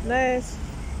 բաժանորդներ,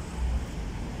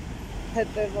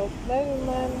 հետևորդներ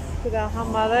ունեմ, դրա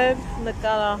համար էլ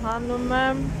նկարահանում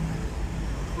եմ։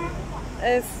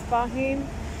 Այս պահին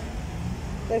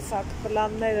տեսակ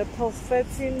պլանները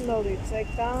փոխվեցին, նորից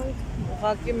եկանք,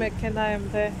 ուղղակի մեքենայում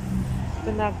դե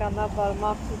բնականաբար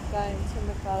մարդիկ կային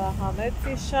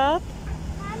չնկարահանեցի շատ,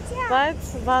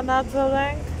 բայց Վանաձոր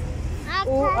ենք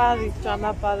ու արի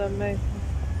ճանապարհը մեր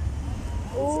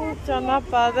ու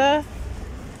ճանապարհը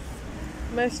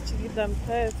մեզ չգիտեմ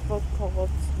թե այս որ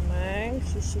փողոցում ենք,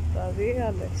 շիշի տարի,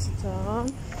 Ալեքս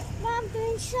ջան։ Մամ, դու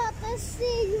ինձ շատ ես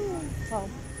սիրում։ Հա։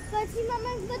 Բայց հիմա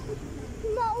մենք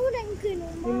հիմա ուր ենք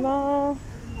գնում։ Հիմա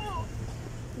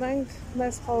մենք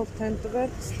մեզ խորհուրդ են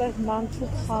տվել ստեղ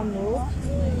մանչուկ խանութ,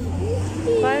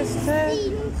 բայց թե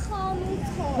սիրուն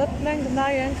խանութ է։ Մտնենք,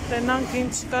 նայենք, տենանք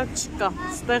ինչ կա չկա,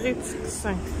 ստեղից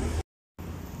սկսենք։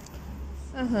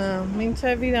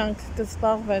 Մինչև իրանք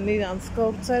կզբաղվեն իրանց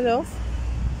գործերով,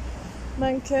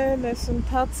 մենք էլ այս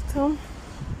ընթացքում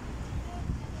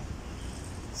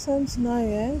սենց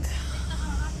նայենք,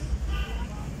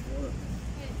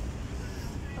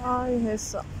 այ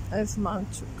հեսա, այս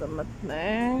մանչուկը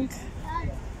մտնենք,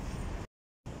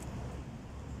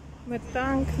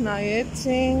 մտանք,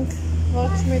 նայեցինք,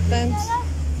 ոչ մի տենց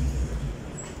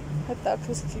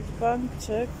հետաքրքիր բան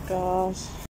չկար։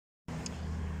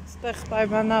 Ստեղ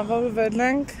պայմանավորվել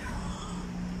ենք,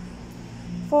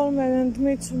 որ մեր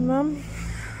ընդմիջումը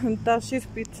տաշիր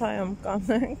պիցայում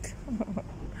կանենք,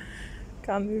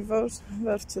 քանի որ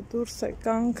վերջը դուրս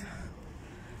եկանք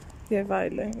եւ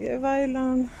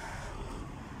այլն,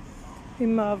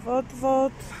 հիմա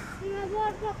ոտ-ոտ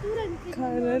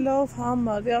քայլելով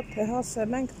համարյա թե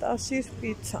հասել ենք տաշիր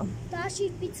պիցա։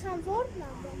 Տաշիր պիցան ո՞րն է։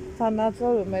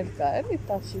 Վանաձորում էլ կա էլի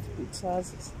տաշիր պիցա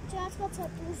ազիզ։ Չհասկացա,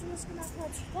 դու ուզում ես գնալ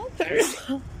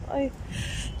Այ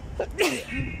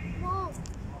Մամ։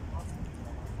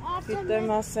 Գիտեմ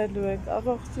ասելու եք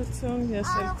առողջություն, ես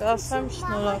էլ կասեմ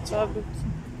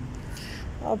շնորհակալություն։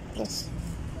 Ապրես։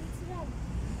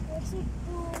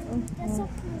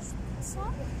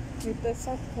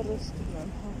 Տեսակ փռստում եմ։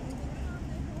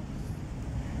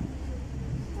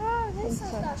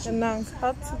 Գնանք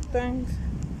հաց ուտենք։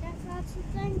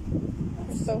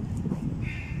 Հետո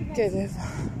գերև։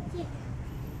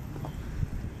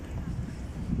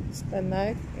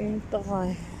 Ստենայք իմ տղայ։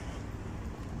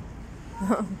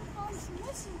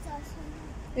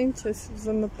 Ինչ ես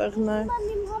ուզում մտեղ նայ։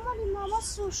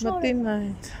 Մտի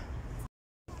նայդ։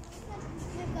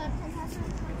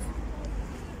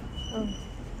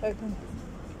 Այգան։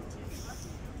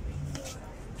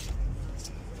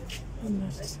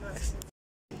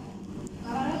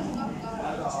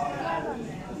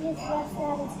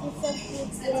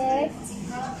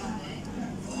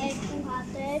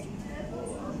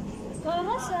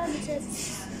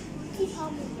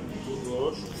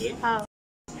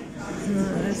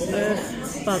 Այստեղ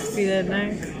պատվիրել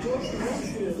ենք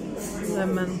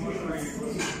ուրեմն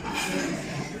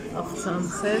աղցան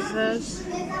ցեզեր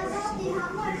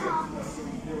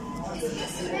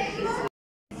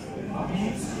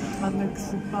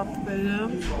Ալեքսի պատվերը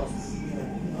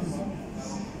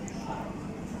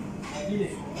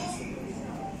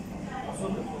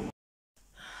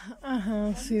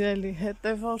Սիրելի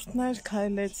հետևորդներ,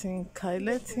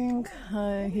 քայլեցինք,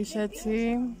 հիշեցի,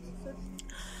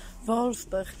 որ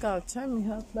ստեղ կա, չէ, մի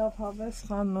հատ լավ հավես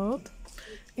խանութ,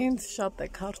 ինձ շատ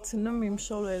եք հարցնում իմ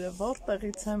շորերը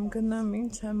որտեղից եմ գնում,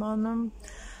 ինչ եմ անում,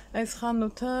 այս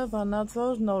խանութը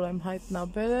Վանաձոր նոր եմ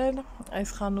հայտնաբերել, այս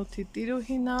խանութի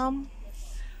տիրուհին է,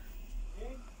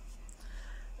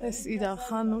 այս իրա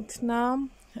խանութն է,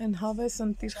 այն հավես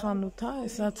ընտիր խանութ է,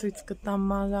 այսա ցույց կտամ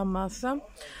մանրամասը,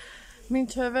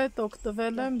 մինչև այդ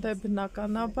օգտվել եմ դե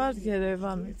բնականաբար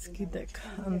Երևանից, գիտեք,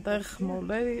 ընտեղ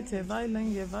մոլերից եւ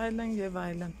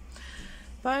այլն,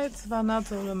 բայց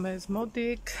Վանաձորը մեզ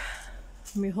մոտիկ,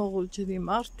 մի հողու ջրի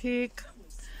մարդիկ,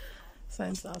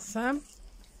 սենց ասեմ,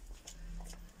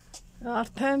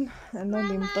 արդեն են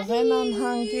էլ իմ տղեն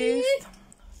անհանգիստ,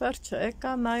 վերջը եկա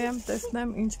նայեմ,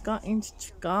 տեսնեմ ինչ կա, ինչ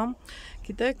չկա,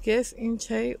 գիտեք ես ինչ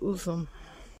էի ուզում։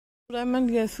 Ուրեմն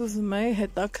ես ուզում էի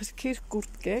հետաքրքիր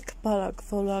կուրտկեք, բարակ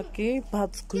որակի,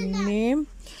 բաց գույնի,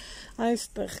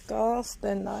 այստեղ կա,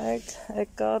 ստենայեք,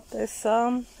 եկա, տեսա,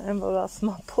 այն որ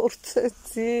ասմա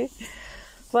փորձեցի,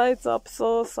 բայց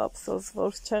ափսոս,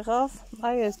 որ չեղավ,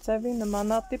 այս ձևի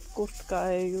նմանատիպ կուրտկա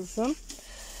էի ուզում,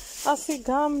 ասի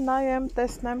գամ, նայեմ,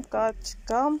 տեսնեմ կա,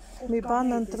 չկա, մի բան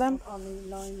ընտրեմ,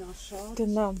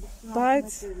 գնամ,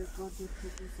 բայց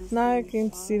նայեք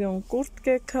ինձ սիրուն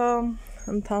կուրտկեքա,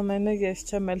 ընդամենը ես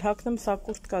չեմ էլ հագնում, սա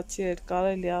կուրտկա չի էլ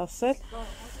կարելի ասել,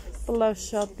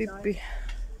 պլաշատիպի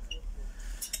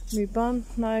մի բան,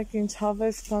 նայեք ինչ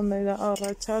հավես բաները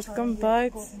առաջարկում,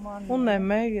 բայց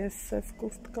ունեմ ես սև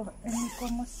կուրտկա,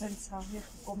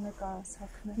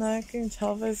 նայեք ինչ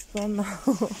հավես բան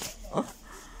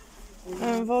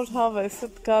որ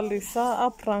հավեսդ գալիս է,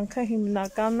 ապրանքը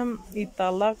հիմնականում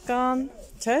իտալական,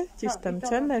 չէ, ճիշտ եմ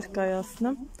չէ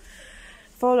ներկայացնում,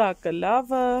 որակը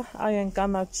լավը, այն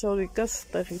կանաչ շորիկը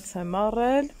ստեղից եմ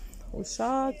առել ու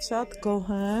շատ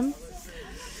գոհ եմ,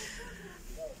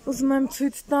 ուզում եմ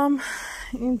ցույց տամ,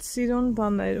 ինձ սիրուն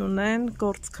բաներ ունեն,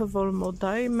 գործքը որ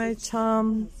մոդայի մեջ է,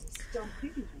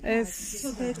 այս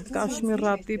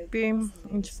կաշմիրատիպի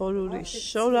ինչ որ ուրիշ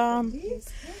շոր է,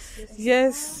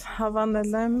 ես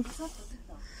հավանել եմ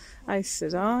այս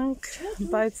սրանք,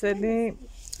 բայց էլի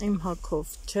իմ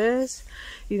հագով չէր,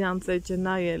 իրանց էջը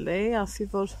նայել էի, ասի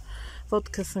որ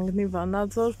ոտքս ընգնի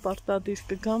վանաձոր, պարտադիր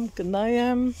կգամ,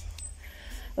 կնայեմ,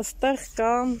 ըստեղ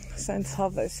կա սենց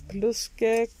հավես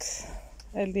պլուսկեք,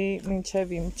 էլի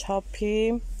մինչև իմ չափի,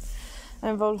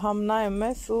 այն որ համնայում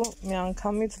ես ու մի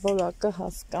անգամից որակը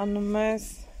հասկանում ես,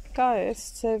 կա ես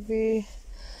ծևի,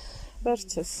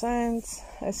 վերջը սենց,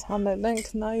 ես հանել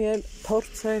ենք նայել,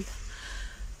 փորձել,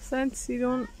 սենց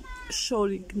սիրուն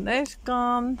շորիկներ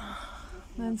կան,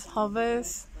 սենց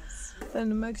հավես,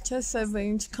 տենում եք չէ սևը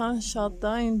ինչքան շատ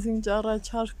է, ինձ ինչ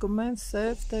առաջարկում են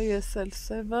սև, դե ես էլ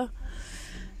սևը,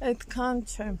 այդքան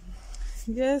չէ,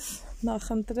 ես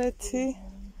նախընտրեցի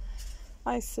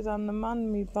այս սրա նման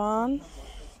մի բան,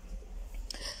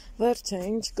 վերջը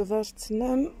ինչ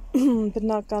կվերցնեմ,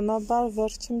 բնականաբար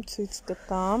վերջում ցույց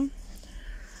կտամ,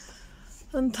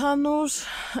 ընդհանուր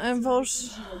այն որ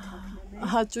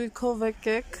հաճույքով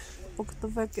եկեք,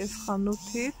 օգտվեք այս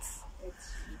խանութից,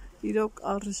 իրոք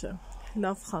արժե,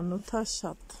 լավ խանութ է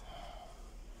շատ,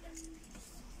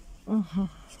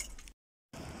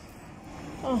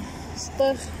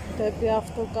 ստեղ դեպի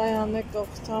ավտոկայանի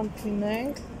կողքությամբ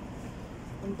ենք,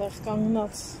 այնտեղ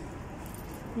կանգնած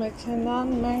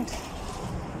մեքենան, մենք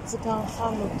ձգան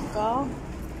խանութ կա,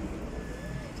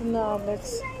 գնա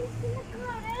Ալեքս,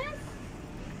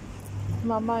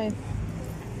 մամային,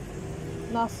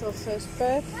 նասոս ես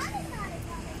պետ,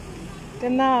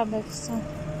 գնա Ալեքսը,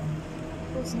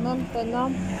 ուզում եմ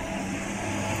տնամ,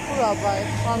 ուր աբա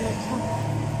այդ խանութը,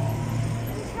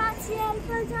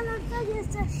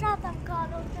 ես շատ եմ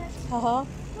կարոտել,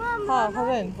 հա,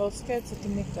 հրեն, ոսկե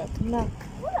ձգնի կա, գնա,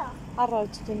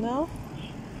 առաջ գնա,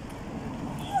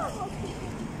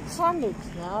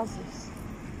 խանութն է, ազիս,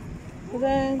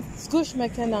 հրեն, զգուշ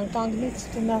մեքենան կանգնից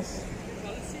գնաս,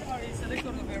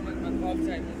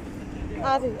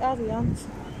 արի, անց,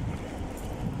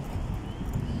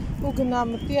 ու գնա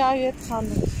մտի այդ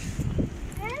խանութ,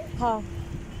 հա,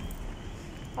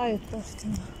 այդ տեղ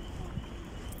գնա,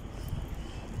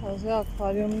 Հազի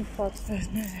ակվարիումի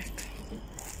պատվերներ եք,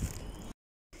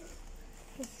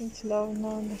 ես ինչ լավն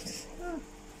անեց,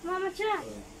 Մամա ջան,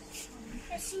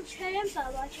 ես ինչեր եմ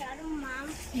բավաճարում,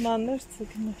 մամ, մաներ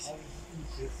ծգներ,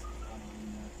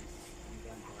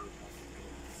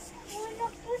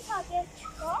 Օրինակ դու հատեր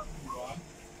չկա,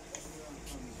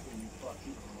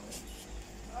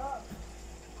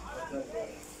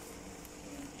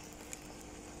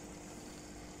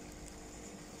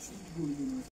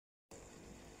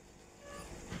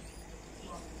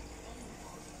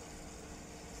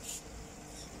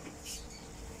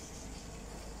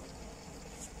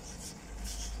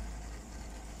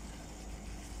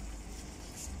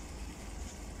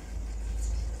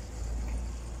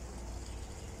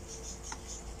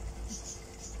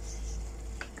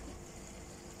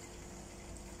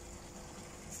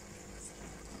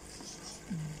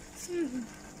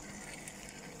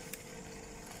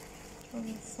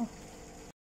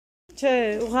 Չէ,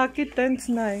 ուղղակի տենց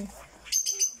նայ,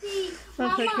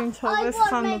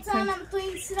 Մամա, մեծանամ դու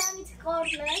ինձ սրանից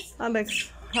կորնես, Ալեքս,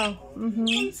 հա,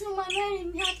 ինձ ումաներ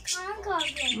իմ հատ կանք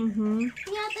արգեմ,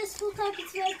 մի հատ ես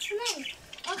թութակից վերցնենք,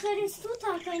 ախեր ես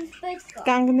թութակը ինձ պետք կա,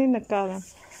 կանգնի նկարը,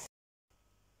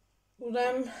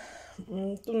 ուրեմ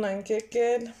տուն ենք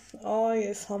եկել,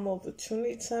 ես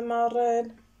համովությունից եմ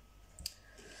առել,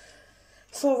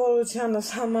 սովորությանս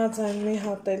համաձայն մի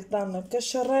հատ էլ տանը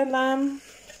կշռել եմ,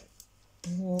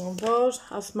 որ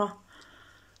ասմա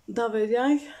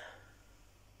դավերյայ,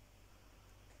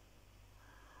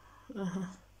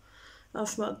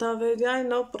 ասմա դավերյայ,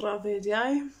 նո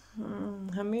պրավերյայ,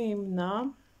 հմի իմնա,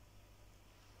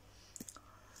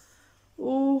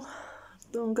 ու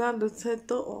տունգալուց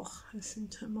հետո, ես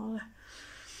ինչ եմ արել,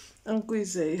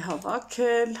 ընկույզ էի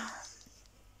հավաքել,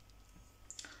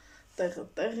 տեղը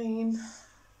տեղին,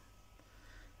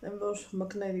 եմ որ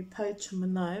մկների փայ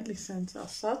չմնա էլի սենց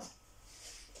ասած,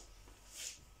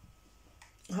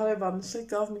 հարևանս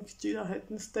եկավ մի քիչ իրա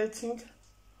հետ նստեցինք,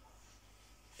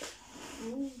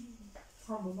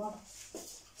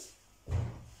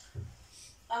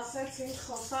 ասեցինք,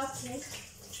 խոսացինք,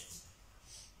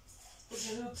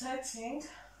 զրուցեցինք,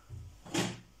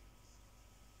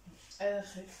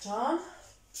 երեխեք ջան,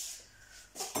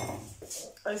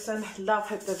 այս են լավ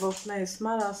հետևորդներս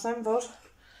մար ասեմ, որ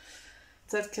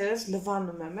ձերքերս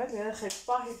լվանում եմ էլ, երեխեք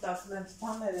պահի տակ դենց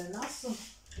բաներ են ասում,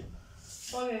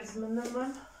 որ ես մնում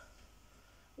եմ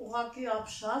ուղղակի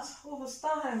ապշած ու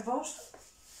վստահ եմ, որ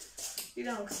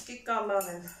իրանք սկիկալար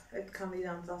են, այդքան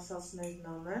իրանք ասածներն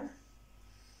անեն,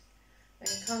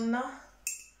 այնքաննա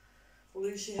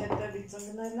ուրիշի հետևից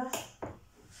ընգնելը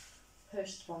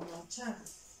հեշտ բանա, չէ,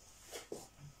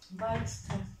 բայց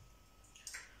թե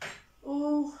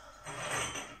ու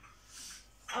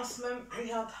ասում եմ մի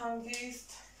հատ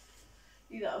հանգիստ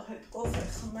իրար հետ կոֆե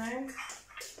խմենք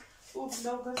ու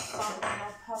վլոգը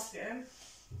սահմանափակեմ,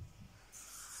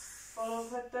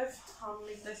 որովհետև համ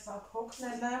մի տեսակ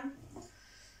հոգնել եմ,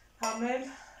 համ էլ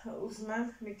ուզում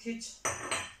եմ մի քիչ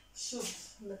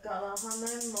շուտ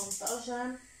նկարահանեմ,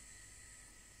 մոնտաժեմ,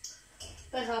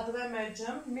 տեղադրեմ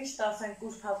էջը, միշտ ասենք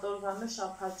ուրբաթ օրվանը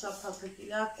շաբաթ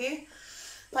կիրակի,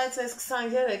 բայց այս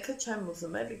 23-ը չեմ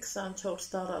ուզում էլի 24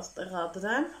 դարած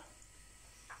տեղադրեմ,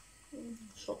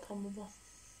 շոտ համովա,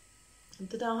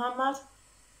 դրա համար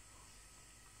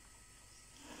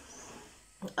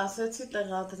ասեցի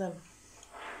տեղադրեմ,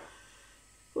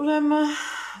 ուրեմն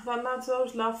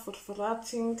վանաձոր լավ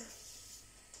ֆրֆրացինք,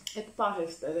 այդ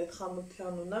պահեստեր, այդ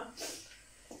խանությանունը,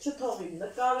 չթողին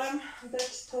նկարեմ, դե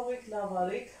չթողիք լավ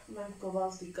արիք, մենք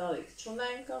գովազդի կարիք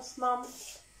չունենք ասմամ,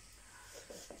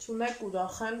 չունեք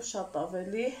ուրախ եմ շատ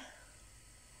ավելի,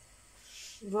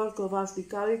 որ գովազդի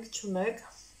կարիք չունեք,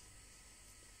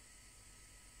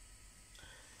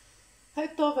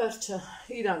 հետո վերջը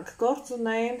իրանք գործ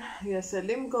ունեին, ես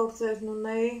էլ իմ գործերն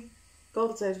ունեի,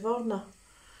 գործեր որնը,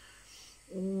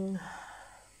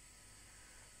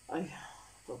 այ,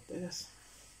 ոտերս,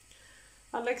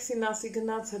 Ալեքսին ասի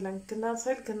գնացել ենք,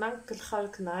 գնացել գնանք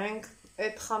գլխարկ նայենք,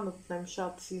 այդ խանութն եմ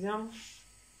շատ սիրում,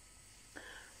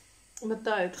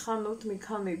 մտա այդ խանութ մի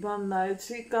քանի բան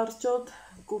նայեցի, կարճոտ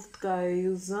կուրտկա էի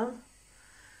ուզում,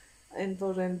 այն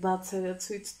որ են բացերը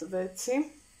ցույց տվեցի,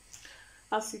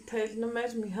 ասի թելնում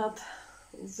էր մի հատ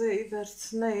ուզեի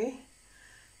վերցնեի,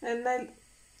 այն էլ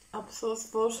ափսոս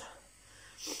որ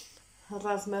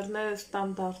ռազմերները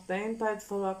ստանդարտ էին,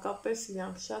 բայց որակապես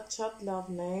իրանք շատ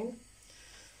լավն էին,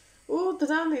 ու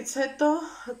դրանից հետո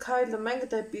քայլում ենք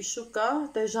դեպի շուկա,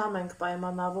 դե ժամ ենք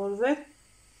պայմանավորվել,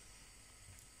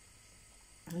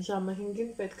 ժամը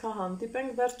 5-ին պետքա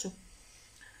հանդիպենք, վերջը,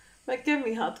 մեկ է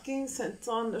մի հատ կին, սենց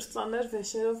ծանր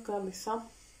վեշերով գալիս հա,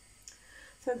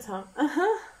 սենց համ,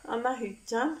 Անահիտ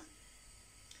ջան,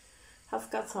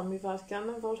 հասկացա մի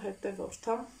վարկյանը, որ հետևորդ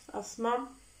համ, ասմամ,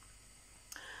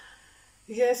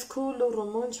 ես քու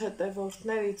լուրումունչ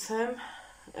հետևորդներից եմ,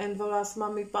 են որ ասմա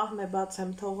մի պահն է բաց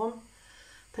եմ թողում,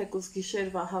 թեկուզ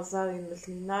գիշերվա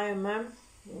 1000-ին նայում եմ,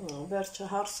 վերջը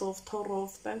հարսով,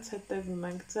 թորով, տենց հետևում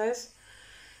ենք ձեզ,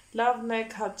 լավն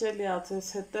եք հաճելի ա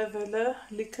ձեզ հետևելը,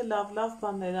 լիքը լավ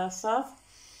բաներ ասավ,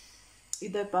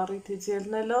 իդեպ առիթից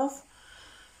ելնելով,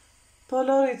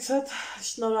 բոլորիցդ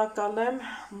շնորհակալ եմ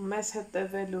մեզ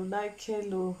հետևելու,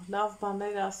 լայքելու, լավ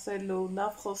բաներ ասելու,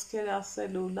 լավ խոսքեր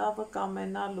ասելու, լավը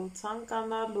կամենալու,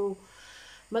 ցանկանալու,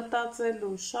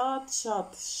 մտածելու,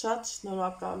 շատ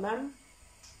շնորհակալ եմ,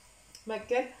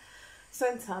 մեկ էլ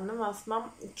սենց անում, ասում եմ,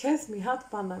 քեզ մի հատ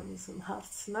բան եմ ուզում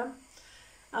հարցնեմ,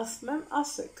 ասում եմ,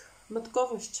 ասեք,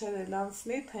 մտքովս չեր էլ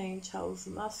անցնի, թե ինչ ա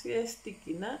ուզում, ասի ես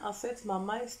տիկինը, ասեց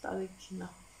մամայիս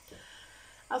տարիքինը,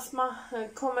 ասմա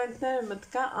կոմենտները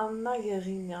մտկա Աննա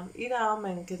Եղինյան, իր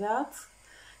ամեն գրած,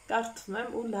 կարդում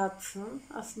եմ ու լացում,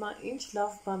 ասմա ինչ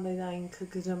լավ բաներ ա ինքը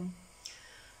գրում,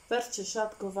 վերջը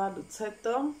շատ գովալուց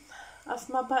հետո,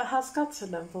 ասմա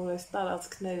հասկացել եմ, որ այս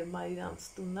տարածքները մա իրանց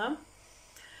տունը,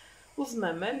 ուզում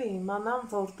եմ էլի իմանամ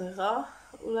որտեղ ա,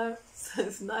 ուրեմ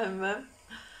սենց նայում եմ,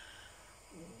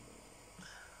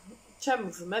 չեմ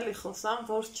ուզում էլի խոսամ,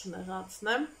 որ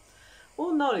չնեղացնեմ,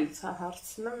 ու նորից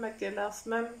հարցնում, մեկ էլ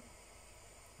ասում եմ,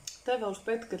 թե որ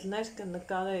պետք լներ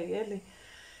կնկարեի, էլի,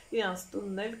 իրանց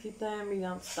տունն էլ գիտեմ,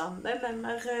 իրանց տանն էլ եմ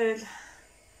եղել,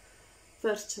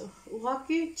 վերջը,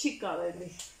 ուղղակի չի կարելի,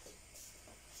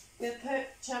 եթե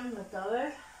չեմ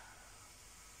նկարել,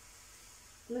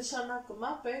 նշանակում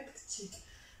ա պետք չի,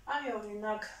 այ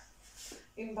օրինակ,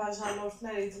 իմ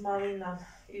բաժանորդներից Մարինան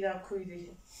իրաքույրի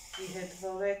հետ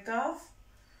որ եկավ,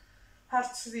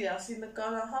 հարցրի, ասի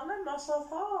նկարահանեմ, ասավ,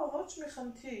 հա, ոչ մի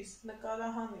խնդիր,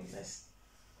 նկարահանի մեզ։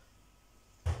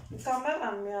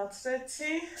 Կամերան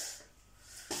միացրեցի,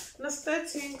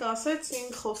 նստեցինք,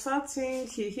 ասեցինք,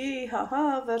 խոսացինք, հիհի, հահա,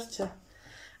 վերջը։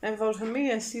 Այն որ հմի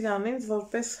ես իրան ինձ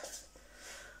որպես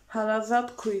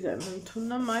հարազատ քույր եմ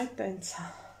ընդունում, այ տենց է։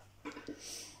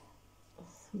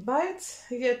 Բայց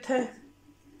եթե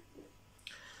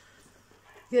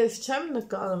ես չեմ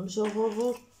նկարում,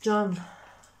 ժողովուրդ ջան,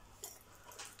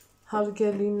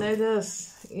 հարգելիներս,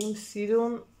 իմ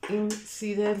սիրուն, իմ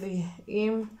սիրելի,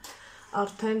 իմ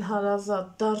արդեն հարազատ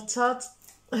դարձած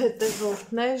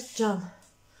հետևորդներ ջան,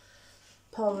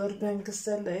 powerbank-ս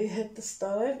էլ էի հետս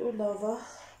տարել ու լավա,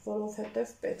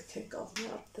 որովհետև պետք է կազմի,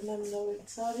 ատտել եմ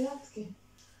նորից արյատքի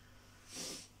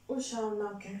ու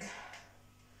շարունակենք։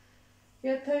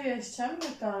 Եթե ես չեմ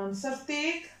նկարում,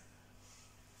 սրտիկ,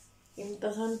 իմ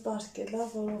տղեն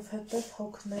պարկելա, որովհետև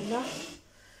հոգնելա,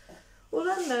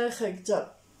 ուրան ներեխեք ջան,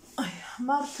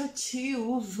 մարդը չի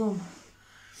ուզում,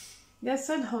 Ես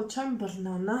էլ հո չեմ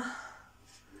բռնանա,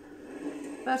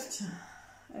 վերջը,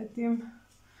 էդ իմ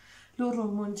լուրու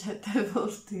մունչ հետե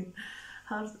որդին,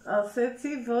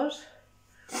 ասեցի, որ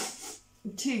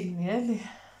չի լինի, էլի,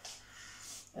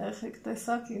 եղեք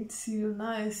տեսակ ինձ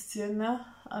սիրունա էսցենա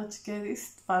աչկերիս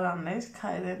տվարաններ,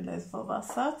 կայրեն լեզվով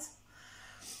ասած,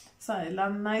 սա էլ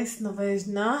Աննայիս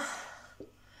նվերնա,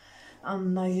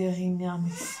 Աննա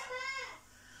Եղինյանից,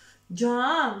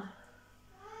 ջան,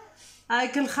 այ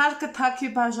գլխարկը թաքի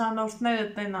բաժանորդները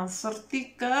տենան,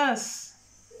 սրտիկս,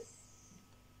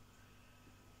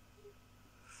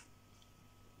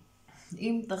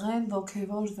 իմ տղեն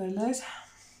ոգևորվել էր,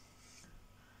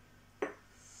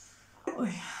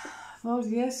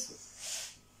 որ ես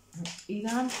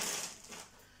իրան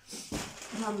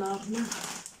հանարնը,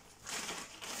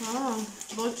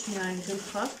 ոչ միայն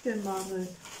գլխարկ եմ առել,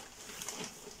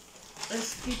 այս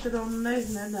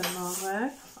կիտրոններն են եմ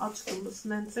առել, աչկումս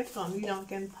նենց է կան,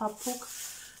 իրանք են պապուկ,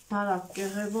 բարակ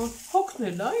կեղևոր,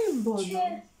 հոգնել իմ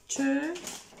բոլոր, չէ,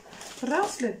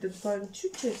 բրասլետը բան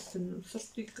չի չես դնում,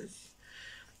 սրտիկս,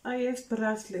 այ ես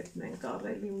բրասլետն ենք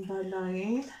առել իմ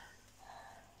բալային,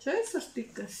 չէ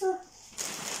սրտիկս,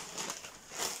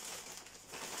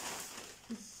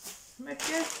 մեկ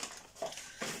է,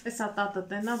 ես ատատը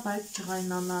տենա, բայց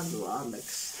չղայնանալու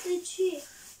Ալեքս, Ինչի,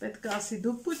 պետք է ասի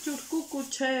դու պուճուր կուկու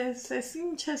չես, ես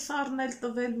ինչ ես առնել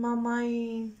տվել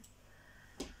մամային,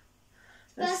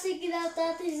 բասի գնա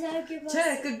տատի զարգի բասի,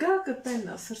 չէ, կգա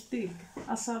կտենա սրտիկ,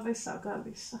 ասավես ա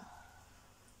գալիսա,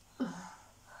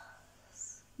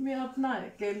 մի ապնա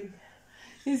եք էլի,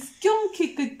 ես կյոնքի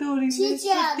կտորին,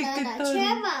 չի ադանա,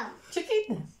 չեմ ամ,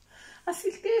 չգիտեմ,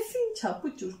 ասիլ կը ես ինչա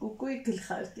պուճուր կուկուի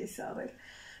գլխարկ ես առել,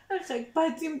 եղեք,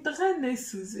 բայց իմ տղեն ես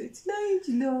ուզեց, նա ինչ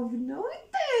լովն է,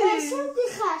 այս ում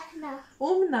գլխարկնա,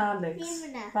 ումն Ալեքս,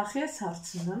 Իմն է։ վախ ես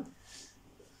հարցնեմ,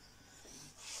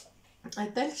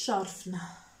 այդ էլ շարֆն է,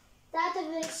 տատը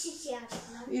վերջի չի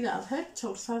արկնա, իրար հետ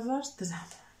 4000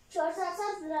 դրամ,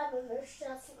 4000 դրամ է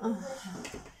վերջացնում,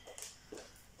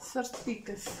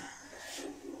 սրտիկս,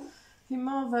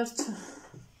 հիմա վերջը,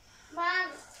 ման,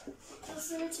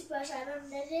 ուսունիչի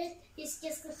բաժանումների, իսկ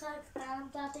ես գլխարկ տամ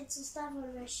տատի ծուստա, որ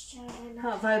վերջի չարենա,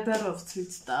 հա, վայբերով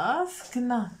ծույց տաս,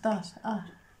 գնա, տար,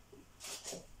 ար,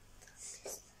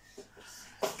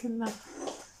 գնա,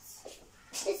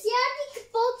 ես յարդի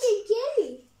կպոքին կերի,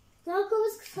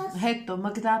 գալկովս կխած, հետո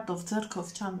մգդատով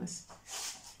ձերքով չանես,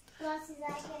 բասի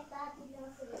զայք է տատի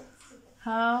լոքրեցի,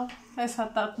 հա, ես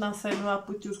հատատն ասելու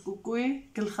ապուճուր կուկուի,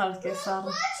 գլխարկ ես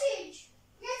առը, Ոչինչ,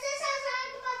 ես ես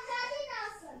ազանգում եմ տատին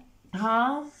ասեմ, հա,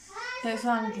 դե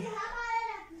զանգի,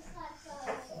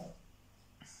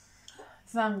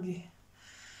 զանգի,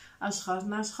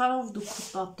 աշխարհն աշխարհով դու քո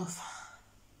տատով,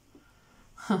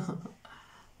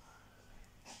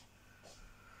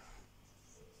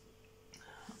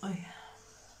 այ,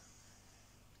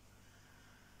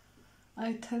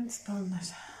 այդ հենց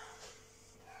բաներ,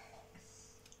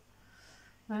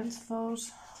 հենց որ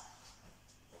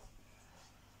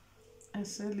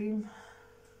ես էլ իմ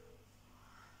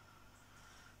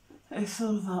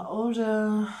այսօրվա օրը,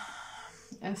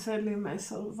 ես էլ իմ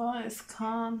այսօրվա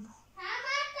այսքան,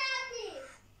 Համար տատի,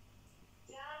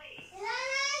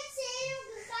 հրանային սերում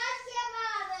գլխարկ եմ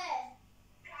արել,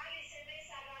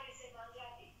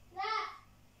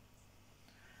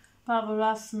 բա որ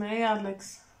ասում էի Ալեքս,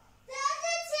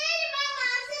 տատը ծերի մամա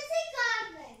ասեցի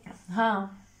կարնեն, հա,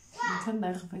 ինքը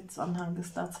նեղվեց,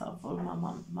 անհանգստացավ, որ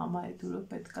մամայի դուրը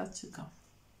պետքա չկա,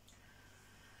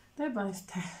 դե բայց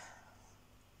թե,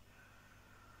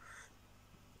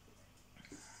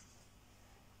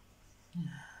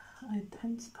 այդ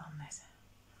հենց բաներ,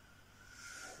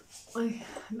 այ,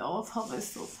 լավ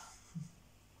հավեսով,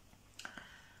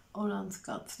 օր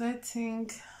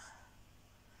անցկացրեցինք,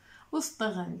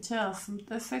 ուստեղ են, չէ ասում,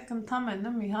 տեսեք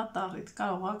ընդամենը մի հատ առիթ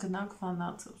կարողա գնանք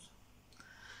Վանաձոր,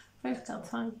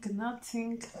 վերկացանք,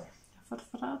 գնացինք,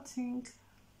 ֆրֆրացինք,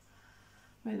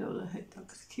 մեր օրը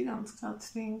հետաքրքիր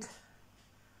անցկացրինք,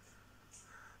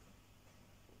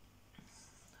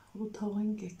 ու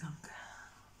թողենք եկանք,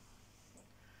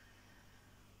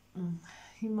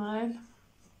 հիմա էլ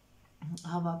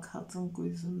հավաքած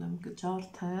ընկույզ ունեմ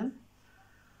կջարդեմ,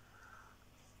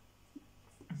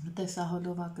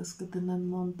 տեսահոլովակս կդնեմ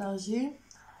մոնտաժի,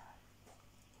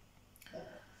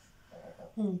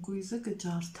 ընկույզը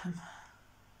կջարդեմ,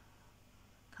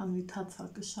 քանի թացա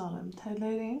կշարեմ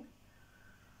թելերին,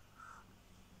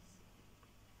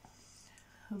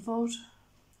 որ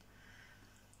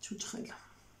չուչխել,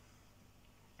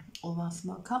 ով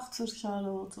ասմա քաղցր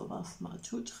շարոց, ով ասմա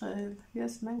չուչխել,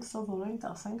 ես մենք սովորենք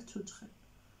ասենք չուչխել,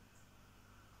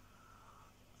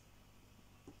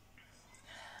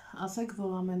 ասեք,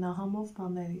 որ ամենահամով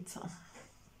բաներից է։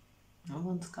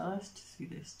 Ոնց կարաս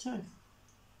չսիրես, չէ՞։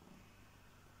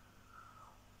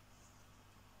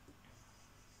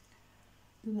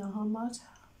 Դրա համար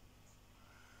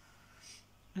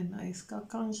այն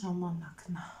իսկական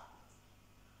ժամանակն է։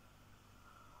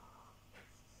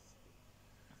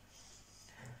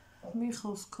 Մի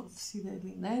խոսքով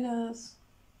սիրելիներս,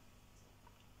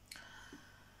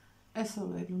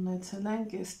 այսօր էլ ունեցել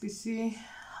ենք այսպիսի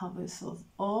հավեսով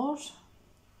օր,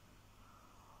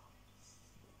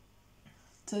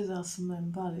 ձեզ ասում եմ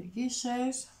բարի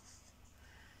գիշեր,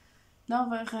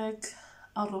 լավ եղեք,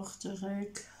 առողջ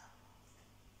եղեք,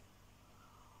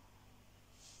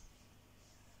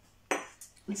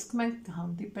 իսկ մենք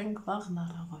կհանդիպենք վաղն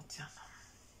առավոտյան։